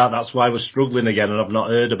we are. That's why we're struggling again, and I've not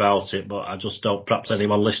heard about it. But I just don't. Perhaps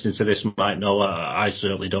anyone listening to this might know. I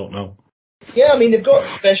certainly don't know. Yeah, I mean, they've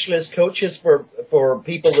got specialist coaches for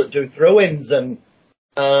people that do throw-ins and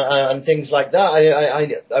things like that.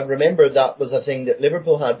 I remember that was a thing that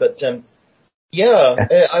Liverpool had, but I'm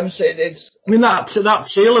saying it's. I mean that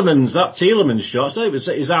Tielemans shot. So it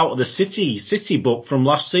was out of the City book from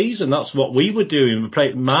last season. That's what we were doing.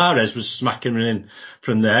 Mahrez was smacking in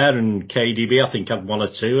from there, and KDB I think had 1 or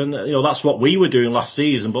 2, and that's what we were doing last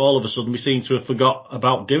season. But all of a sudden we seem to have forgot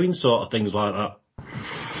about doing sort of things like that.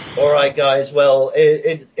 All right, guys. Well,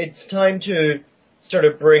 it's time to sort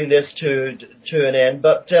of bring this to an end.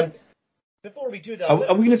 But before we do that,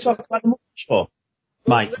 are we going to talk about the show,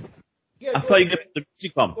 Mike? Yeah, I thought you were going to put the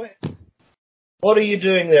music on. Go ahead. What are you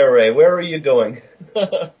doing there, Ray? Where are you going?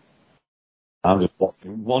 I'm just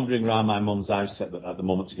wandering around my mum's house at the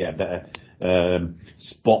moment to get a better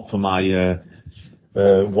spot for my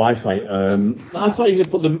Wi-Fi. I thought you were going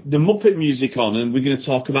to put the Muppet music on, and we're going to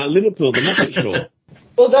talk about Liverpool, the Muppet show.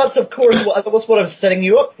 Well, that's of course what I was setting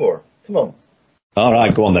you up for. Come on. All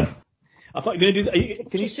right, go on then. I thought you were going to do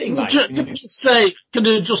that. Can you sing, Mike? Can you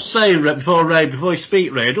just say before you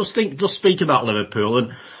speak, Ray? Just speak about Liverpool.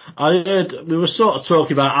 And I heard we were sort of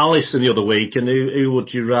talking about Alisson the other week, and who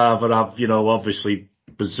would you rather have? Obviously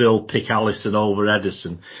Brazil pick Alisson over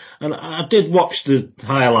Ederson. And I did watch the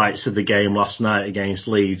highlights of the game last night against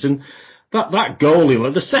Leeds, and that goal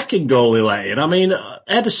the second goal he let in, I mean,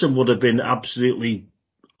 Ederson would have been absolutely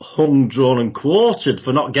hung, drawn and quartered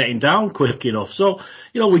for not getting down quick enough. So,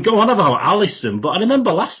 we go on about Alisson, but I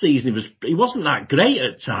remember last season he wasn't that great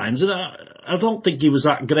at times, and I don't think he was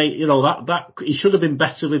that great. That he should have been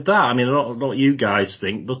better with that. I mean, I don't know what you guys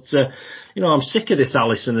think, but I'm sick of this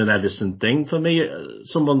Alisson and Ederson thing. For me,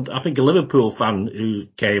 I think a Liverpool fan who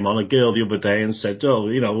came on, a girl the other day, and said,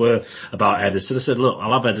 about Ederson. I said, look, I'd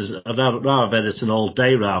rather have Ederson all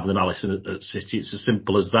day rather than Alisson at City. It's as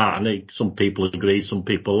simple as that. And some people agreed, some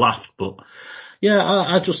people laughed, but yeah,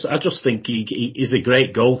 I just think he's a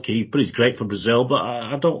great goalkeeper. He's great for Brazil, but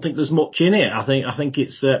I don't think there's much in it. I think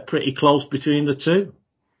it's pretty close between the two.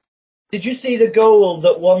 Did you see the goal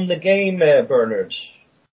that won the game, Bernard?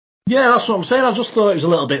 Yeah, that's what I'm saying. I just thought it was a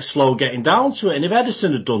little bit slow getting down to it. And if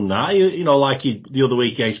Ederson had done that, the other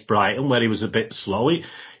week against Brighton, where he was a bit slow,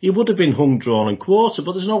 he would have been hung, drawn and quartered.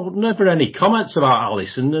 But there's never any comments about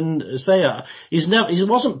Alisson. And he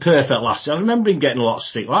wasn't perfect last season. I remember him getting a lot of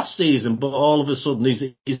stick last season, but all of a sudden he's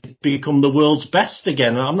become the world's best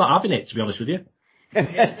again. I'm not having it, to be honest with you.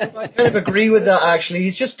 I kind of agree with that, actually.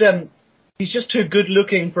 He's just too good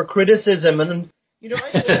looking for criticism. And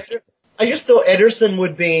I just thought Ederson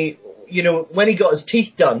would be, when he got his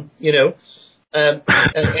teeth done, and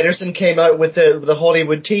Ederson came out with the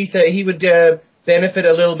Hollywood teeth, he would benefit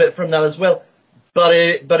a little bit from that as well. But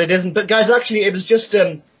it isn't. But guys, actually, it was just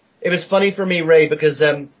it was funny for me, Ray, because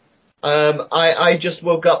I just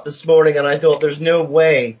woke up this morning and I thought there's no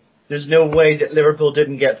way that Liverpool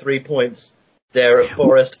didn't get 3 points there at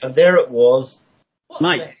Forest, and there it was. What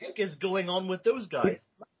the heck is going on with those guys?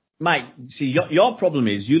 Mike, see, your problem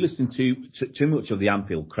is you listen to too much of the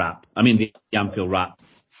Anfield crap. I mean, the Anfield rap.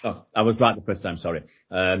 Oh, I was right the first time, sorry.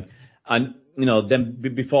 And then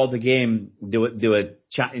before the game, they were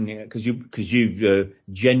chatting because you've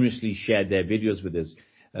generously shared their videos with us.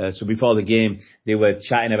 So before the game, they were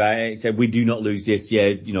chatting about it. Said, we do not lose this.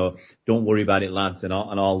 Yeah, don't worry about it, lads, and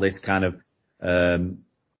all this kind of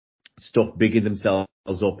stuff, bigging themselves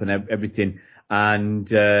up and everything. And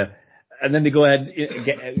then they go ahead.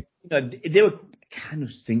 They were kind of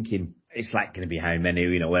thinking it's like going to be how many,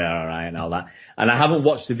 where are I and all that. And I haven't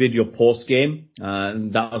watched the video post game,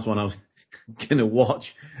 and that was one I was going to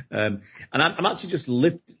watch. And I'm actually just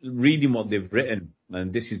reading what they've written,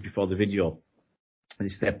 and this is before the video.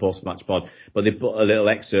 It's their post-match pod, but they put a little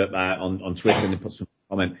excerpt on Twitter, and they put some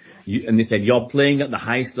comment, and they said, "You're playing at the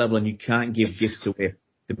highest level, and you can't give gifts away.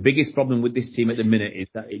 The biggest problem with this team at the minute is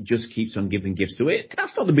that it just keeps on giving gifts away."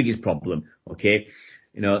 That's not the biggest problem, okay?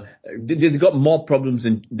 They've got more problems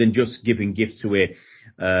than just giving gifts away.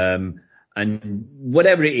 And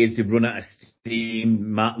whatever it is, they've run out of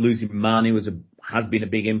steam. Losing Mane has been a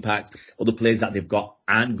big impact. Other players that they've got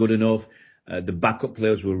aren't good enough. The backup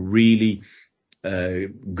players were really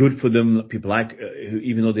good for them. People like,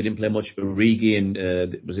 even though they didn't play much, Origi and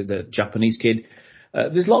was it the Japanese kid?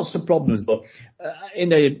 There's lots of problems, but in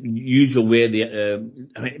the usual way,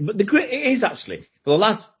 but it is actually for the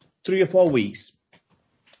last 3 or 4 weeks,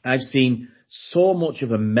 I've seen so much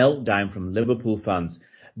of a meltdown from Liverpool fans.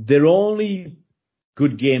 Their only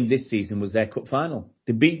good game this season was their cup final.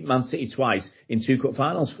 They beat Man City twice in 2 cup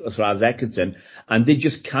finals, as far as they're concerned, and they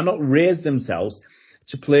just cannot raise themselves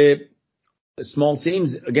to play small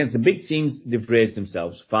teams against the big teams. They've raised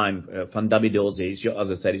themselves. Fine, Fandabidozi, as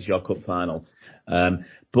I said, it's your cup final.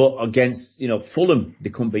 But against Fulham, they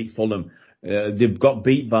couldn't beat Fulham. They've got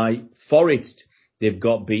beat by Forest. They've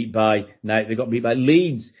got beat by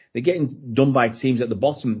Leeds. They're getting done by teams at the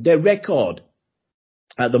bottom. Their record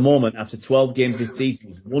at the moment, after 12 games this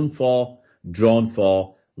season, is 1-4, drawn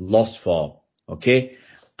 4, lost 4. Okay?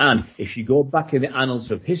 And if you go back in the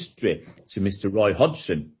annals of history to Mr. Roy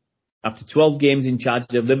Hodgson, after 12 games in charge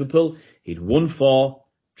of Liverpool, he'd won 4,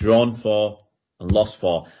 drawn 4, and lost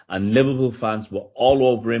 4. And Liverpool fans were all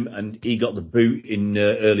over him, and he got the boot in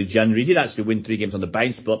early January. He did actually win 3 games on the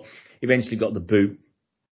bounce, but eventually got the boot.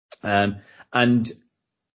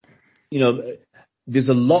 There's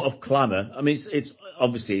a lot of clamour. I mean, it's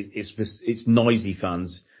obviously it's noisy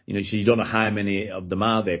fans. So you don't know how many of them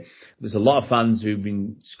are there. There's a lot of fans who've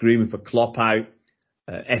been screaming for Klopp out,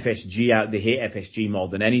 FSG out. They hate FSG more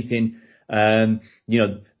than anything. Funnily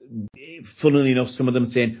enough, some of them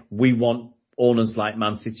saying we want owners like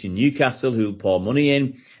Man City and Newcastle who pour money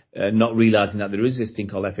in, not realising that there is this thing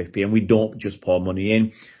called FFP, and we don't just pour money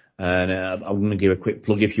in. And I'm going to give a quick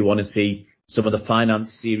plug if you want to see some of the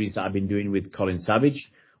finance series that I've been doing with Colin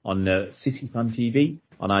Savage on City Fan TV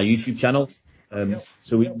on our YouTube channel.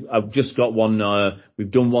 So I've just got one.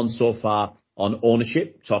 We've done one so far on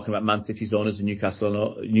ownership, talking about Man City's owners and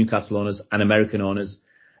Newcastle owners and American owners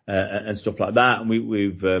and stuff like that. And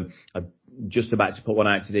we've just about to put one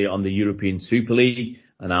out today on the European Super League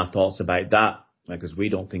and our thoughts about that, because we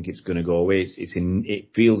don't think it's going to go away. It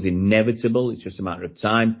feels inevitable. It's just a matter of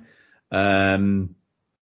time,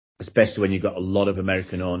 especially when you've got a lot of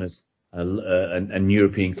American owners and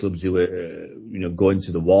European clubs who are going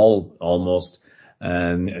to the wall almost,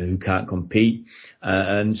 who can't compete.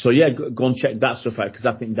 And so go and check that stuff out, because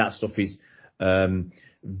I think that stuff is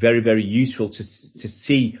very, very useful to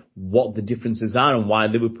see what the differences are and why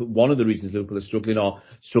Liverpool. One of the reasons Liverpool are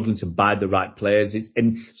struggling to buy the right players is,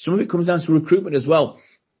 and some of it comes down to recruitment as well.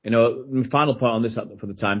 My final point on this for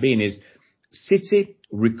the time being is City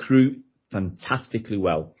recruit fantastically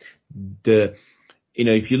well.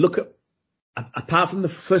 If you look at, apart from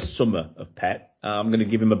the first summer of Pep, I'm going to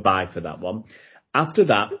give him a bye for that one. After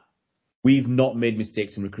that, we've not made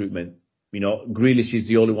mistakes in recruitment. Grealish is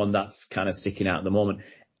the only one that's kind of sticking out at the moment.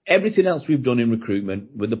 Everything else we've done in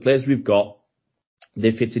recruitment, with the players we've got,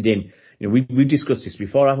 they fitted in. We've discussed this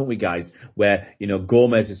before, haven't we, guys? Where,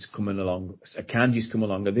 Gomez is coming along, Akanji's come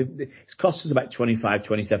along. It's cost us about 25,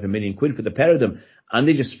 27 million quid for the pair of them. And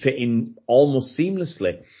they just fit in almost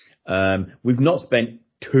seamlessly. We've not spent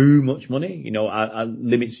too much money. Our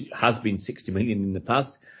limit has been 60 million in the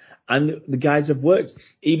past. And the guys have worked.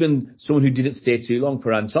 Even someone who didn't stay too long,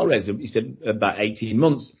 for Torres, he said about 18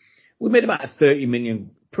 months. We made about a 30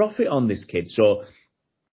 million profit on this kid. So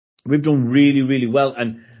we've done really, really well.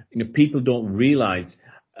 And people don't realise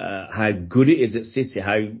how good it is at City,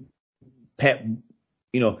 how Pep,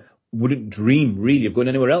 wouldn't dream really of going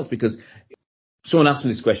anywhere else. Because someone asked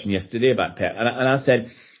me this question yesterday about Pep. And I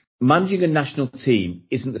said, managing a national team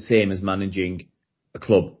isn't the same as managing a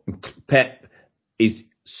club. Pep is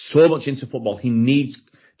so much into football. He needs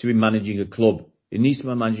to be managing a club. He needs to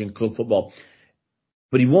be managing club football.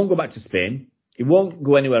 But he won't go back to Spain. He won't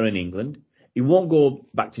go anywhere in England. He won't go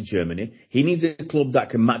back to Germany. He needs a club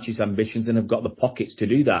that can match his ambitions and have got the pockets to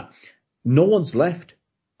do that. No one's left.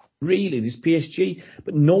 Really, there's PSG,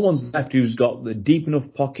 but no one's left who's got the deep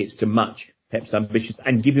enough pockets to match Pep's ambitions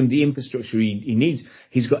and give him the infrastructure he needs.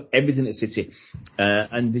 He's got everything at City.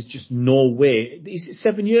 And there's just no way. It's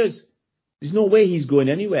 7 years. There's no way he's going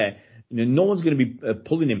anywhere. No one's going to be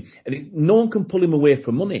pulling him. And no one can pull him away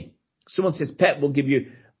for money. Someone says Pep will give you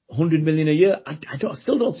 100 million a year. I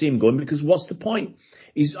still don't see him going, because what's the point?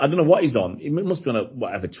 I don't know what he's on. It must be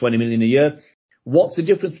on 20 million a year. What's the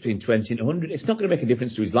difference between 20 and 100? It's not going to make a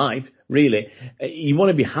difference to his life, really. You want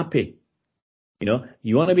to be happy.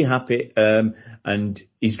 You want to be happy, and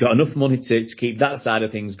he's got enough money to keep that side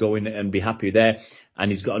of things going and be happy there. And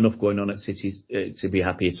he's got enough going on at City to be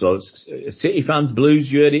happy. So, City fans, Blues,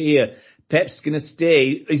 you heard it here. Pep's going to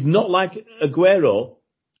stay. He's not like Aguero.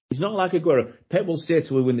 Pep will stay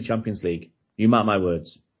till we win the Champions League. You mark my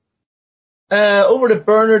words. Over to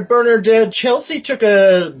Bernard. Bernard, Chelsea took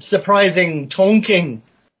a surprising tonking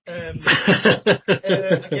against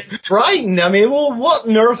Brighton. I mean, what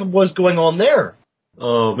on earth was going on there?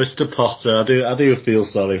 Oh, Mr. Potter, I do feel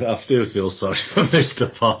sorry. I do feel sorry for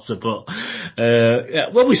Mr. Potter, but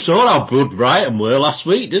well, we saw how good Brighton were last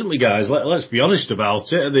week, didn't we, guys? Let's be honest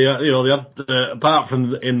about it. They had, apart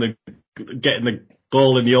from getting the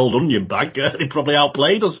ball in the old onion bag, they probably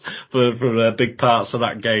outplayed us for big parts of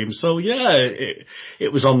that game. So yeah,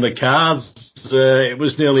 it was on the cards. It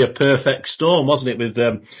was nearly a perfect storm, wasn't it? With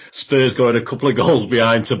Spurs going a couple of goals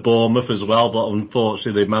behind to Bournemouth as well, but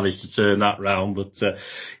unfortunately they managed to turn that round. But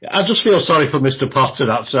I just feel sorry for Mr. Potter.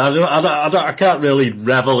 Actually, I can't really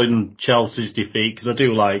revel in Chelsea's defeat, because I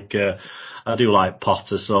do like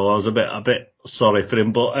Potter, so I was a bit sorry for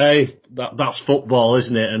him. But hey, that's football,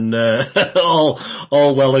 isn't it? And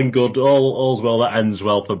all well and good, all's well that ends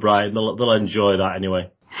well for Brighton. They'll enjoy that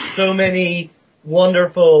anyway. So many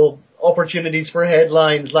wonderful opportunities for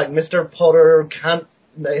headlines, like Mr. Potter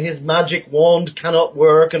his magic wand cannot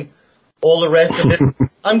work, and all the rest of it.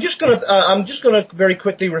 I'm just gonna very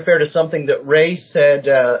quickly refer to something that Ray said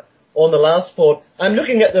on the last pod. I'm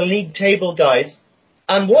looking at the league table, guys.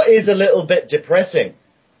 And what is a little bit depressing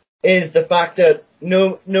is the fact that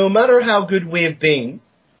no matter how good we've been,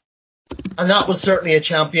 and that was certainly a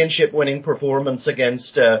championship-winning performance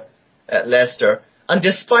against Leicester, and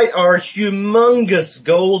despite our humongous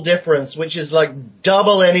goal difference, which is like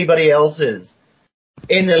double anybody else's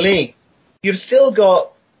in the league, you've still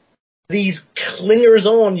got these clingers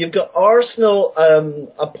on. You've got Arsenal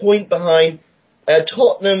a point behind,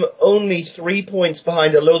 Tottenham only 3 points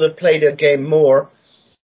behind, although they've played a game more.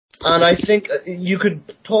 And I think you could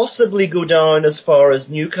possibly go down as far as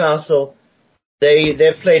Newcastle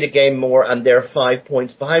They've played a game more and they're 5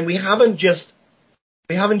 points behind. We haven't just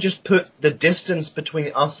put the distance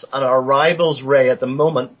between us and our rivals, Ray, at the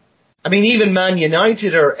moment. I mean, even Man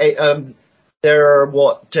United they're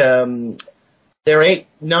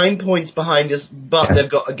 9 points behind us, but they've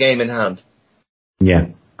got a game in hand. Yeah.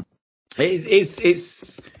 It is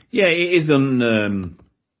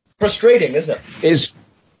frustrating, isn't it?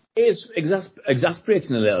 It's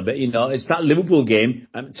exasperating a little bit. It's that Liverpool game,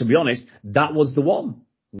 and to be honest, that was the one.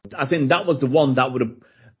 I think that was the one that would have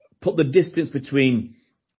put the distance between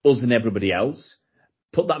us and everybody else,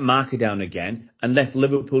 put that marker down again, and left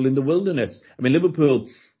Liverpool in the wilderness. I mean, Liverpool,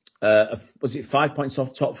 was it 5 points off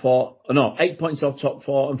top four? No, 8 points off top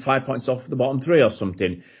four and 5 points off the bottom three or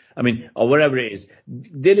something. I mean, or wherever it is.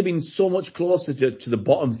 They'd have been so much closer to the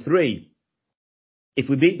bottom three if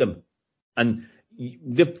we beat them. And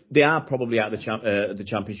they are probably out of the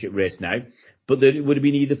championship race now, but they would have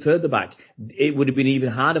been either further back. It would have been even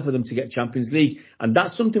harder for them to get Champions League. And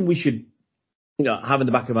that's something we should have in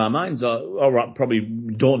the back of our minds, or probably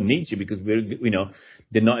don't need to, because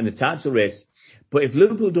they're not in the title race. But if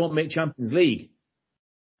Liverpool don't make Champions League,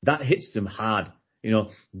 that hits them hard.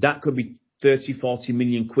 That could be 30, 40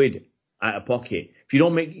 million quid out of pocket. If you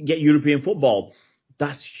don't get European football,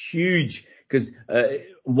 that's huge. Because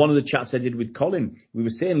one of the chats I did with Colin, we were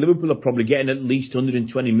saying Liverpool are probably getting at least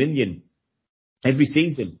 120 million every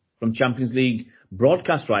season from Champions League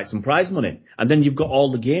broadcast rights and prize money. And then you've got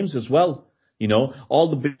all the games as well. All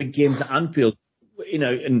the big games at Anfield,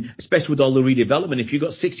 and especially with all the redevelopment, if you've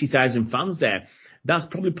got 60,000 fans there, that's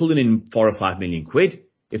probably pulling in 4 or 5 million quid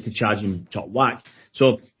if they're charging top whack.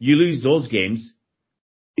 So you lose those games,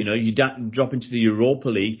 you drop into the Europa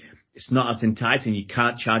League. It's not as enticing. You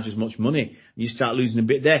can't charge as much money. You start losing a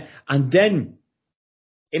bit there. And then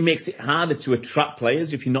it makes it harder to attract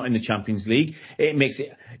players if you're not in the Champions League.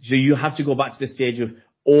 So you have to go back to the stage of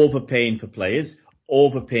overpaying for players,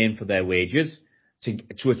 overpaying for their wages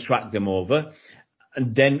to attract them over.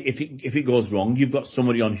 And then if it goes wrong, you've got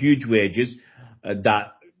somebody on huge wages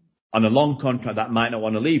that on a long contract that might not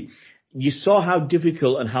want to leave. You saw how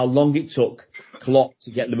difficult and how long it took Klopp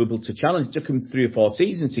to get Liverpool to challenge. It took him 3 or 4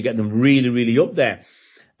 seasons to get them really, really up there.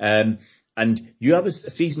 And you have a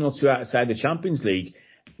season or two outside the Champions League,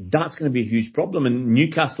 that's going to be a huge problem. And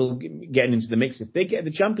Newcastle getting into the mix, if they get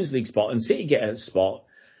the Champions League spot and City get a spot,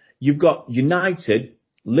 you've got United,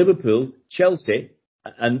 Liverpool, Chelsea,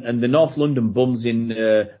 and the North London bums in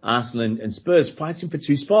Arsenal and Spurs fighting for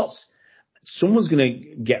 2 spots. Someone's going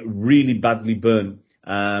to get really badly burnt.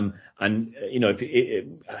 I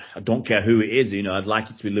don't care who it is. I'd like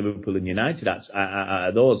it to be Liverpool and United out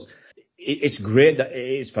of those. It's great that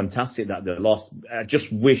it's fantastic that they lost. I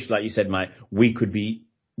just wish, like you said, Mike, we could be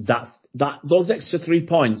those extra 3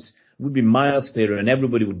 points would be miles clearer, and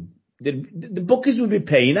everybody would. The bookies would be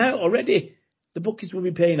paying out already. The bookies would be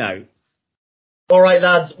paying out. All right,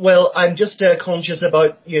 lads. Well, I'm just conscious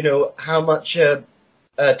about how much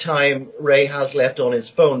time Ray has left on his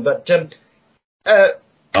phone, but.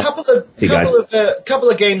 Couple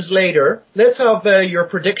of games later, let's have your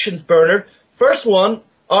predictions, Bernard. First one,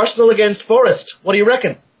 Arsenal against Forest. What do you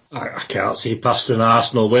reckon? I can't see past an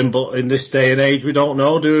Arsenal win, but in this day and age, we don't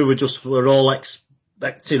know, do we? We're all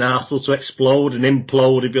expecting Arsenal to explode and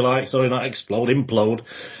implode, if you like. Sorry, not explode, implode.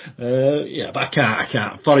 But I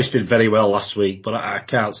can't. Forest did very well last week, but I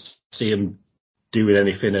can't see them doing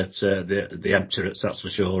anything at the Emirates, that's for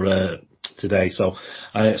sure, today. So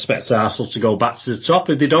I expect Arsenal to go back to the top.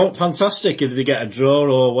 If they don't, fantastic. If they get a draw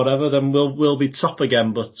or whatever, then we'll be top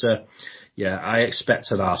again. But I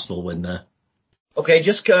expect an Arsenal win there. Okay,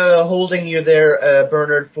 just holding you there,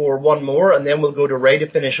 Bernard, for one more, and then we'll go to Ray to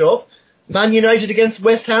finish off. Man United against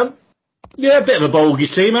West Ham. Yeah, a bit of a bogey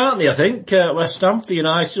team, aren't they, I think, West Ham, for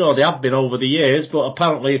United. They have been over the years, but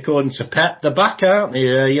apparently, according to Pep, they're back, aren't they?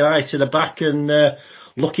 United are back and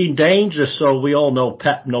looking dangerous, so we all know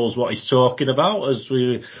Pep knows what he's talking about, as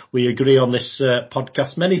we agree on this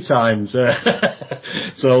podcast many times. If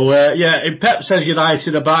Pep says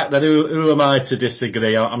United are back, then who am I to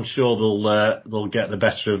disagree? I'm sure they'll get the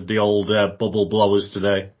better of the old bubble blowers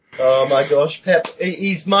today. Oh my gosh, Pep,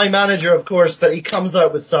 he's my manager, of course, but he comes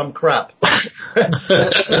out with some crap.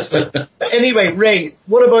 Anyway, Ray,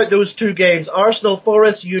 what about those 2 games? Arsenal,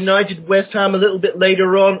 Forest, United, West Ham a little bit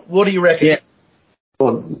later on. What do you reckon? Yeah.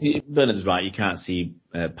 Well, Bernard's right. You can't see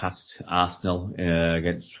past Arsenal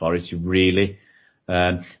against Forest, really.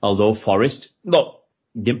 Although Forest, look,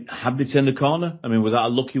 have they turned the corner? I mean, was that a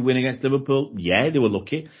lucky win against Liverpool? Yeah, they were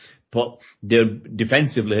lucky. But they're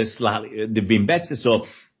defensively they've been better. So,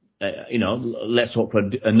 let's hope for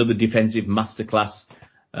another defensive masterclass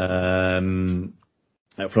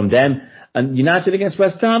from them. And United against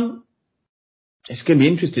West Ham, it's going to be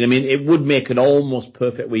interesting. I mean, it would make an almost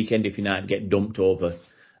perfect weekend if United get dumped over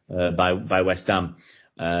by West Ham.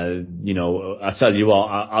 I tell you what,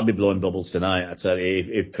 I'll be blowing bubbles tonight. I tell you,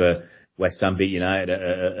 if West Ham beat United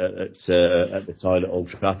at the toilet Old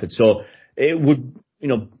Trafford. So it would,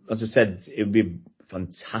 as I said, it would be a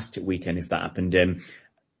fantastic weekend if that happened.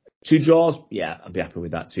 2 draws, yeah, I'd be happy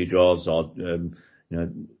with that. 2 draws, or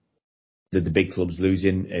the big clubs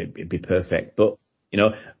losing, it'd be perfect. But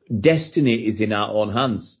destiny is in our own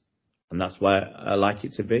hands, and that's why I like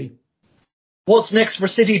it to be. What's next for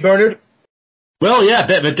City, Bernard? Well, yeah, a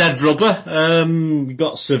bit of a dead rubber. We've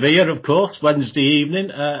got Sevilla, of course, Wednesday evening.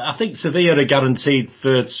 I think Sevilla are guaranteed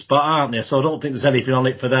 3rd spot, aren't they? So I don't think there's anything on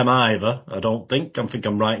it for them either. I think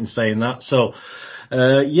I'm right in saying that. So,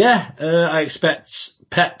 I expect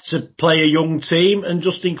Pep to play a young team and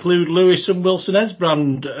just include Lewis and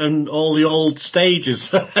Wilson-Esbrand and all the old stages.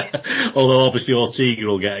 Although obviously Ortega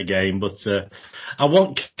will get a game, but I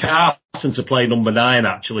want Carson to play number 9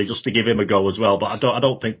 actually, just to give him a go as well. But I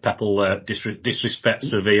don't think Pep will disrespect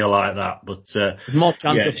Sevilla like that. But there's more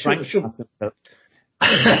chance of Frank Carson.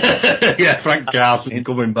 Yeah, Frank Carson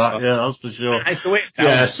coming back. Yeah, that's for sure.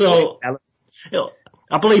 Yeah, so.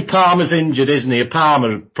 I believe Palmer's injured, isn't he? Palmer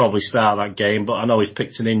would probably start that game, but I know he's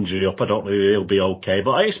picked an injury up. I don't know if he'll be okay.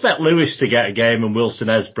 But I expect Lewis to get a game and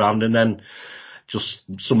Wilson-Esbrand, and then just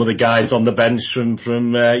some of the guys on the bench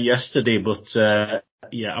from yesterday. But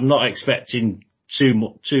I'm not expecting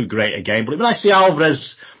too great a game. But when I see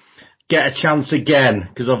Alvarez get a chance again,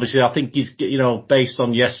 because obviously I think he's, based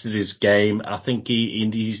on yesterday's game, I think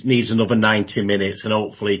he needs another 90 minutes, and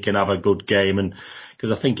hopefully he can have a good game. And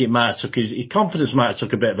because I think it might have took his confidence might have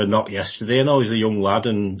took a bit of a knock yesterday. I know he's a young lad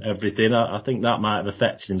and everything. I think that might have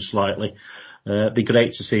affected him slightly. It'd be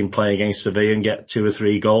great to see him play against Sevilla and get 2 or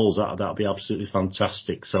 3 goals. That'd be absolutely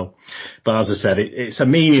fantastic. So, but as I said, it's a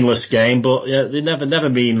meaningless game, but they're never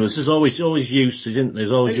meaningless. There's always uses, isn't there?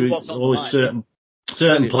 There's always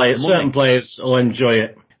certain players will enjoy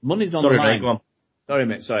it. Money's on the line. Mate, go on. Sorry,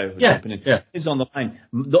 mate. Sorry. Yeah. It's on the line.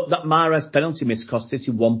 That Mahrez penalty miss cost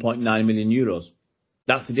City 1.9 million euros.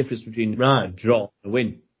 That's the difference between a draw and a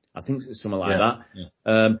win. I think it's something like that.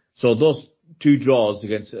 Yeah. So those 2 draws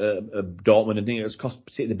against Dortmund, I think it's cost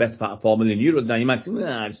City the best part of 4 million euros. Now you might say,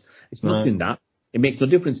 it's nothing that. It makes no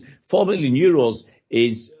difference. 4 million euros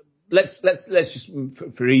is, let's just,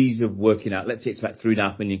 for ease of working out, let's say it's about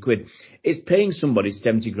 3.5 million quid. It's paying somebody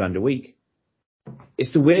 70 grand a week.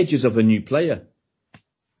 It's the wages of a new player.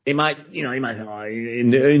 It might say, in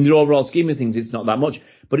the overall scheme of things, it's not that much,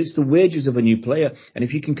 but it's the wages of a new player. And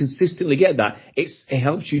if you can consistently get that, it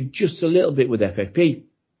helps you just a little bit with FFP.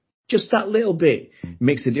 Just that little bit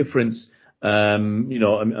makes a difference,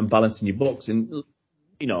 and balancing your books. And,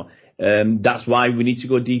 that's why we need to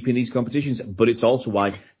go deep in these competitions. But it's also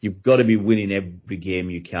why you've got to be winning every game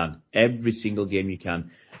you can. Every single game you can.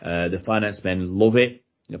 The finance men love it.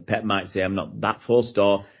 Pep might say, I'm not that fussed,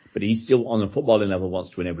 but he's still on a footballing level, wants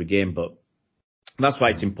to win every game. But that's why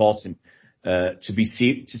it's important to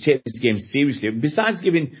take this game seriously. Besides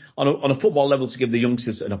giving on a football level to give the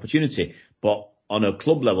youngsters an opportunity, but on a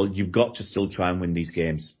club level, you've got to still try and win these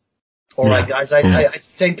games. All right, guys. I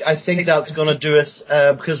think that's going to do us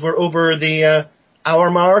because we're over the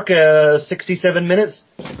hour mark, 67 minutes.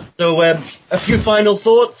 So a few final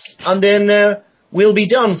thoughts, and then we'll be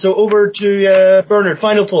done. So over to Bernard.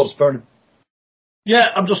 Final thoughts, Bernard.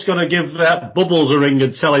 Yeah, I'm just going to give Bubbles a ring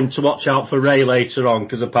and tell him to watch out for Ray later on,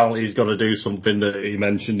 because apparently he's got to do something that he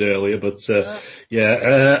mentioned earlier. But so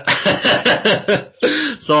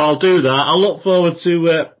I'll do that. I look forward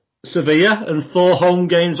to Sevilla and 4 home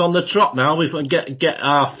games on the trot now. We can get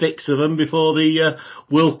our fix of them before the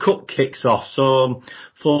World Cup kicks off. So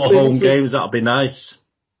 4 home games, that'll be nice.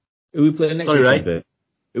 Who we playing next weekend? Ray?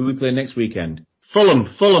 Who we playing next weekend? Fulham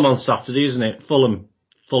on Saturday, isn't it? Fulham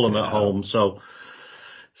at home.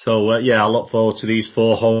 So I look forward to these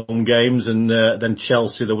 4 home games, and then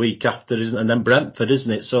Chelsea the week after, and then Brentford,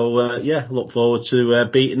 isn't it? So look forward to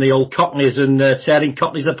beating the old Cockneys and tearing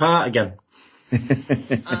Cockneys apart again.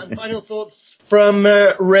 And final thoughts from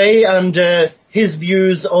Ray and his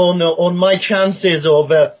views on my chances of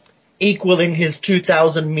equaling his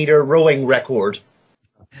 2,000-meter rowing record.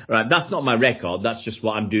 Right, that's not my record. That's just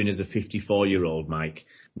what I'm doing as a 54-year-old, Mike.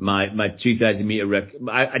 My 2,000 meter record.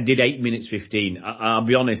 I did 8 minutes 15. I'll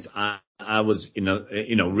be honest. I was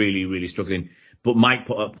really, really struggling. But Mike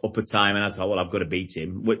put up a time, and I thought, well, I've got to beat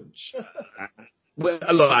him. Which, with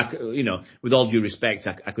all due respect,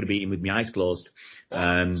 I could have beat him with my eyes closed.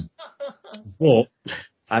 But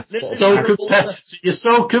You're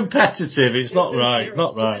so competitive. It's not right.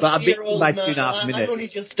 Not right. But I beat him by 2.5 minutes. I've only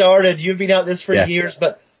just started. You've been at this for years,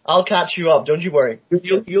 but I'll catch you up. Don't you worry.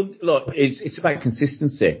 Look, it's about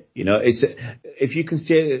consistency. You know, if you can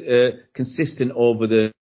stay consistent over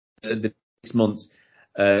the 6 months,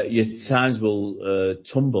 your times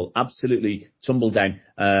will absolutely tumble down.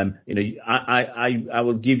 You know, I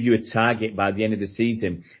will give you a target by the end of the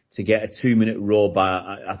season to get a 2-minute row by.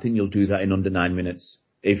 I think you'll do that in under 9 minutes.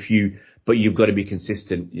 But you've got to be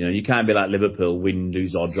consistent. You know, you can't be like Liverpool, win,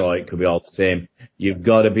 lose or draw. It could be all the same. You've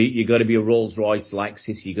got to be a Rolls Royce like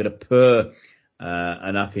City. You've got to purr.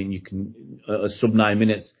 And I think you can, sub 9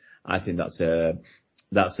 minutes. I think that's a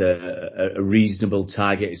reasonable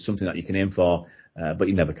target. It's something that you can aim for. But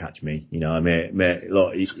you never catch me. You know,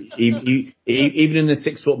 look, even in the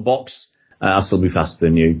 6-foot box, I'll still be faster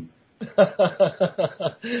than you.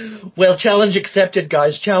 Well, challenge accepted,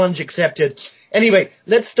 guys. Challenge accepted. Anyway,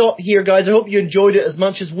 let's stop here, guys. I hope you enjoyed it as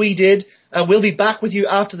much as we did. We'll be back with you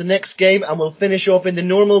after the next game, and we'll finish off in the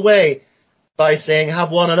normal way by saying,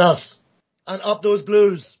 have one on us. And up those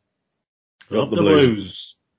Blues. Up the Blues.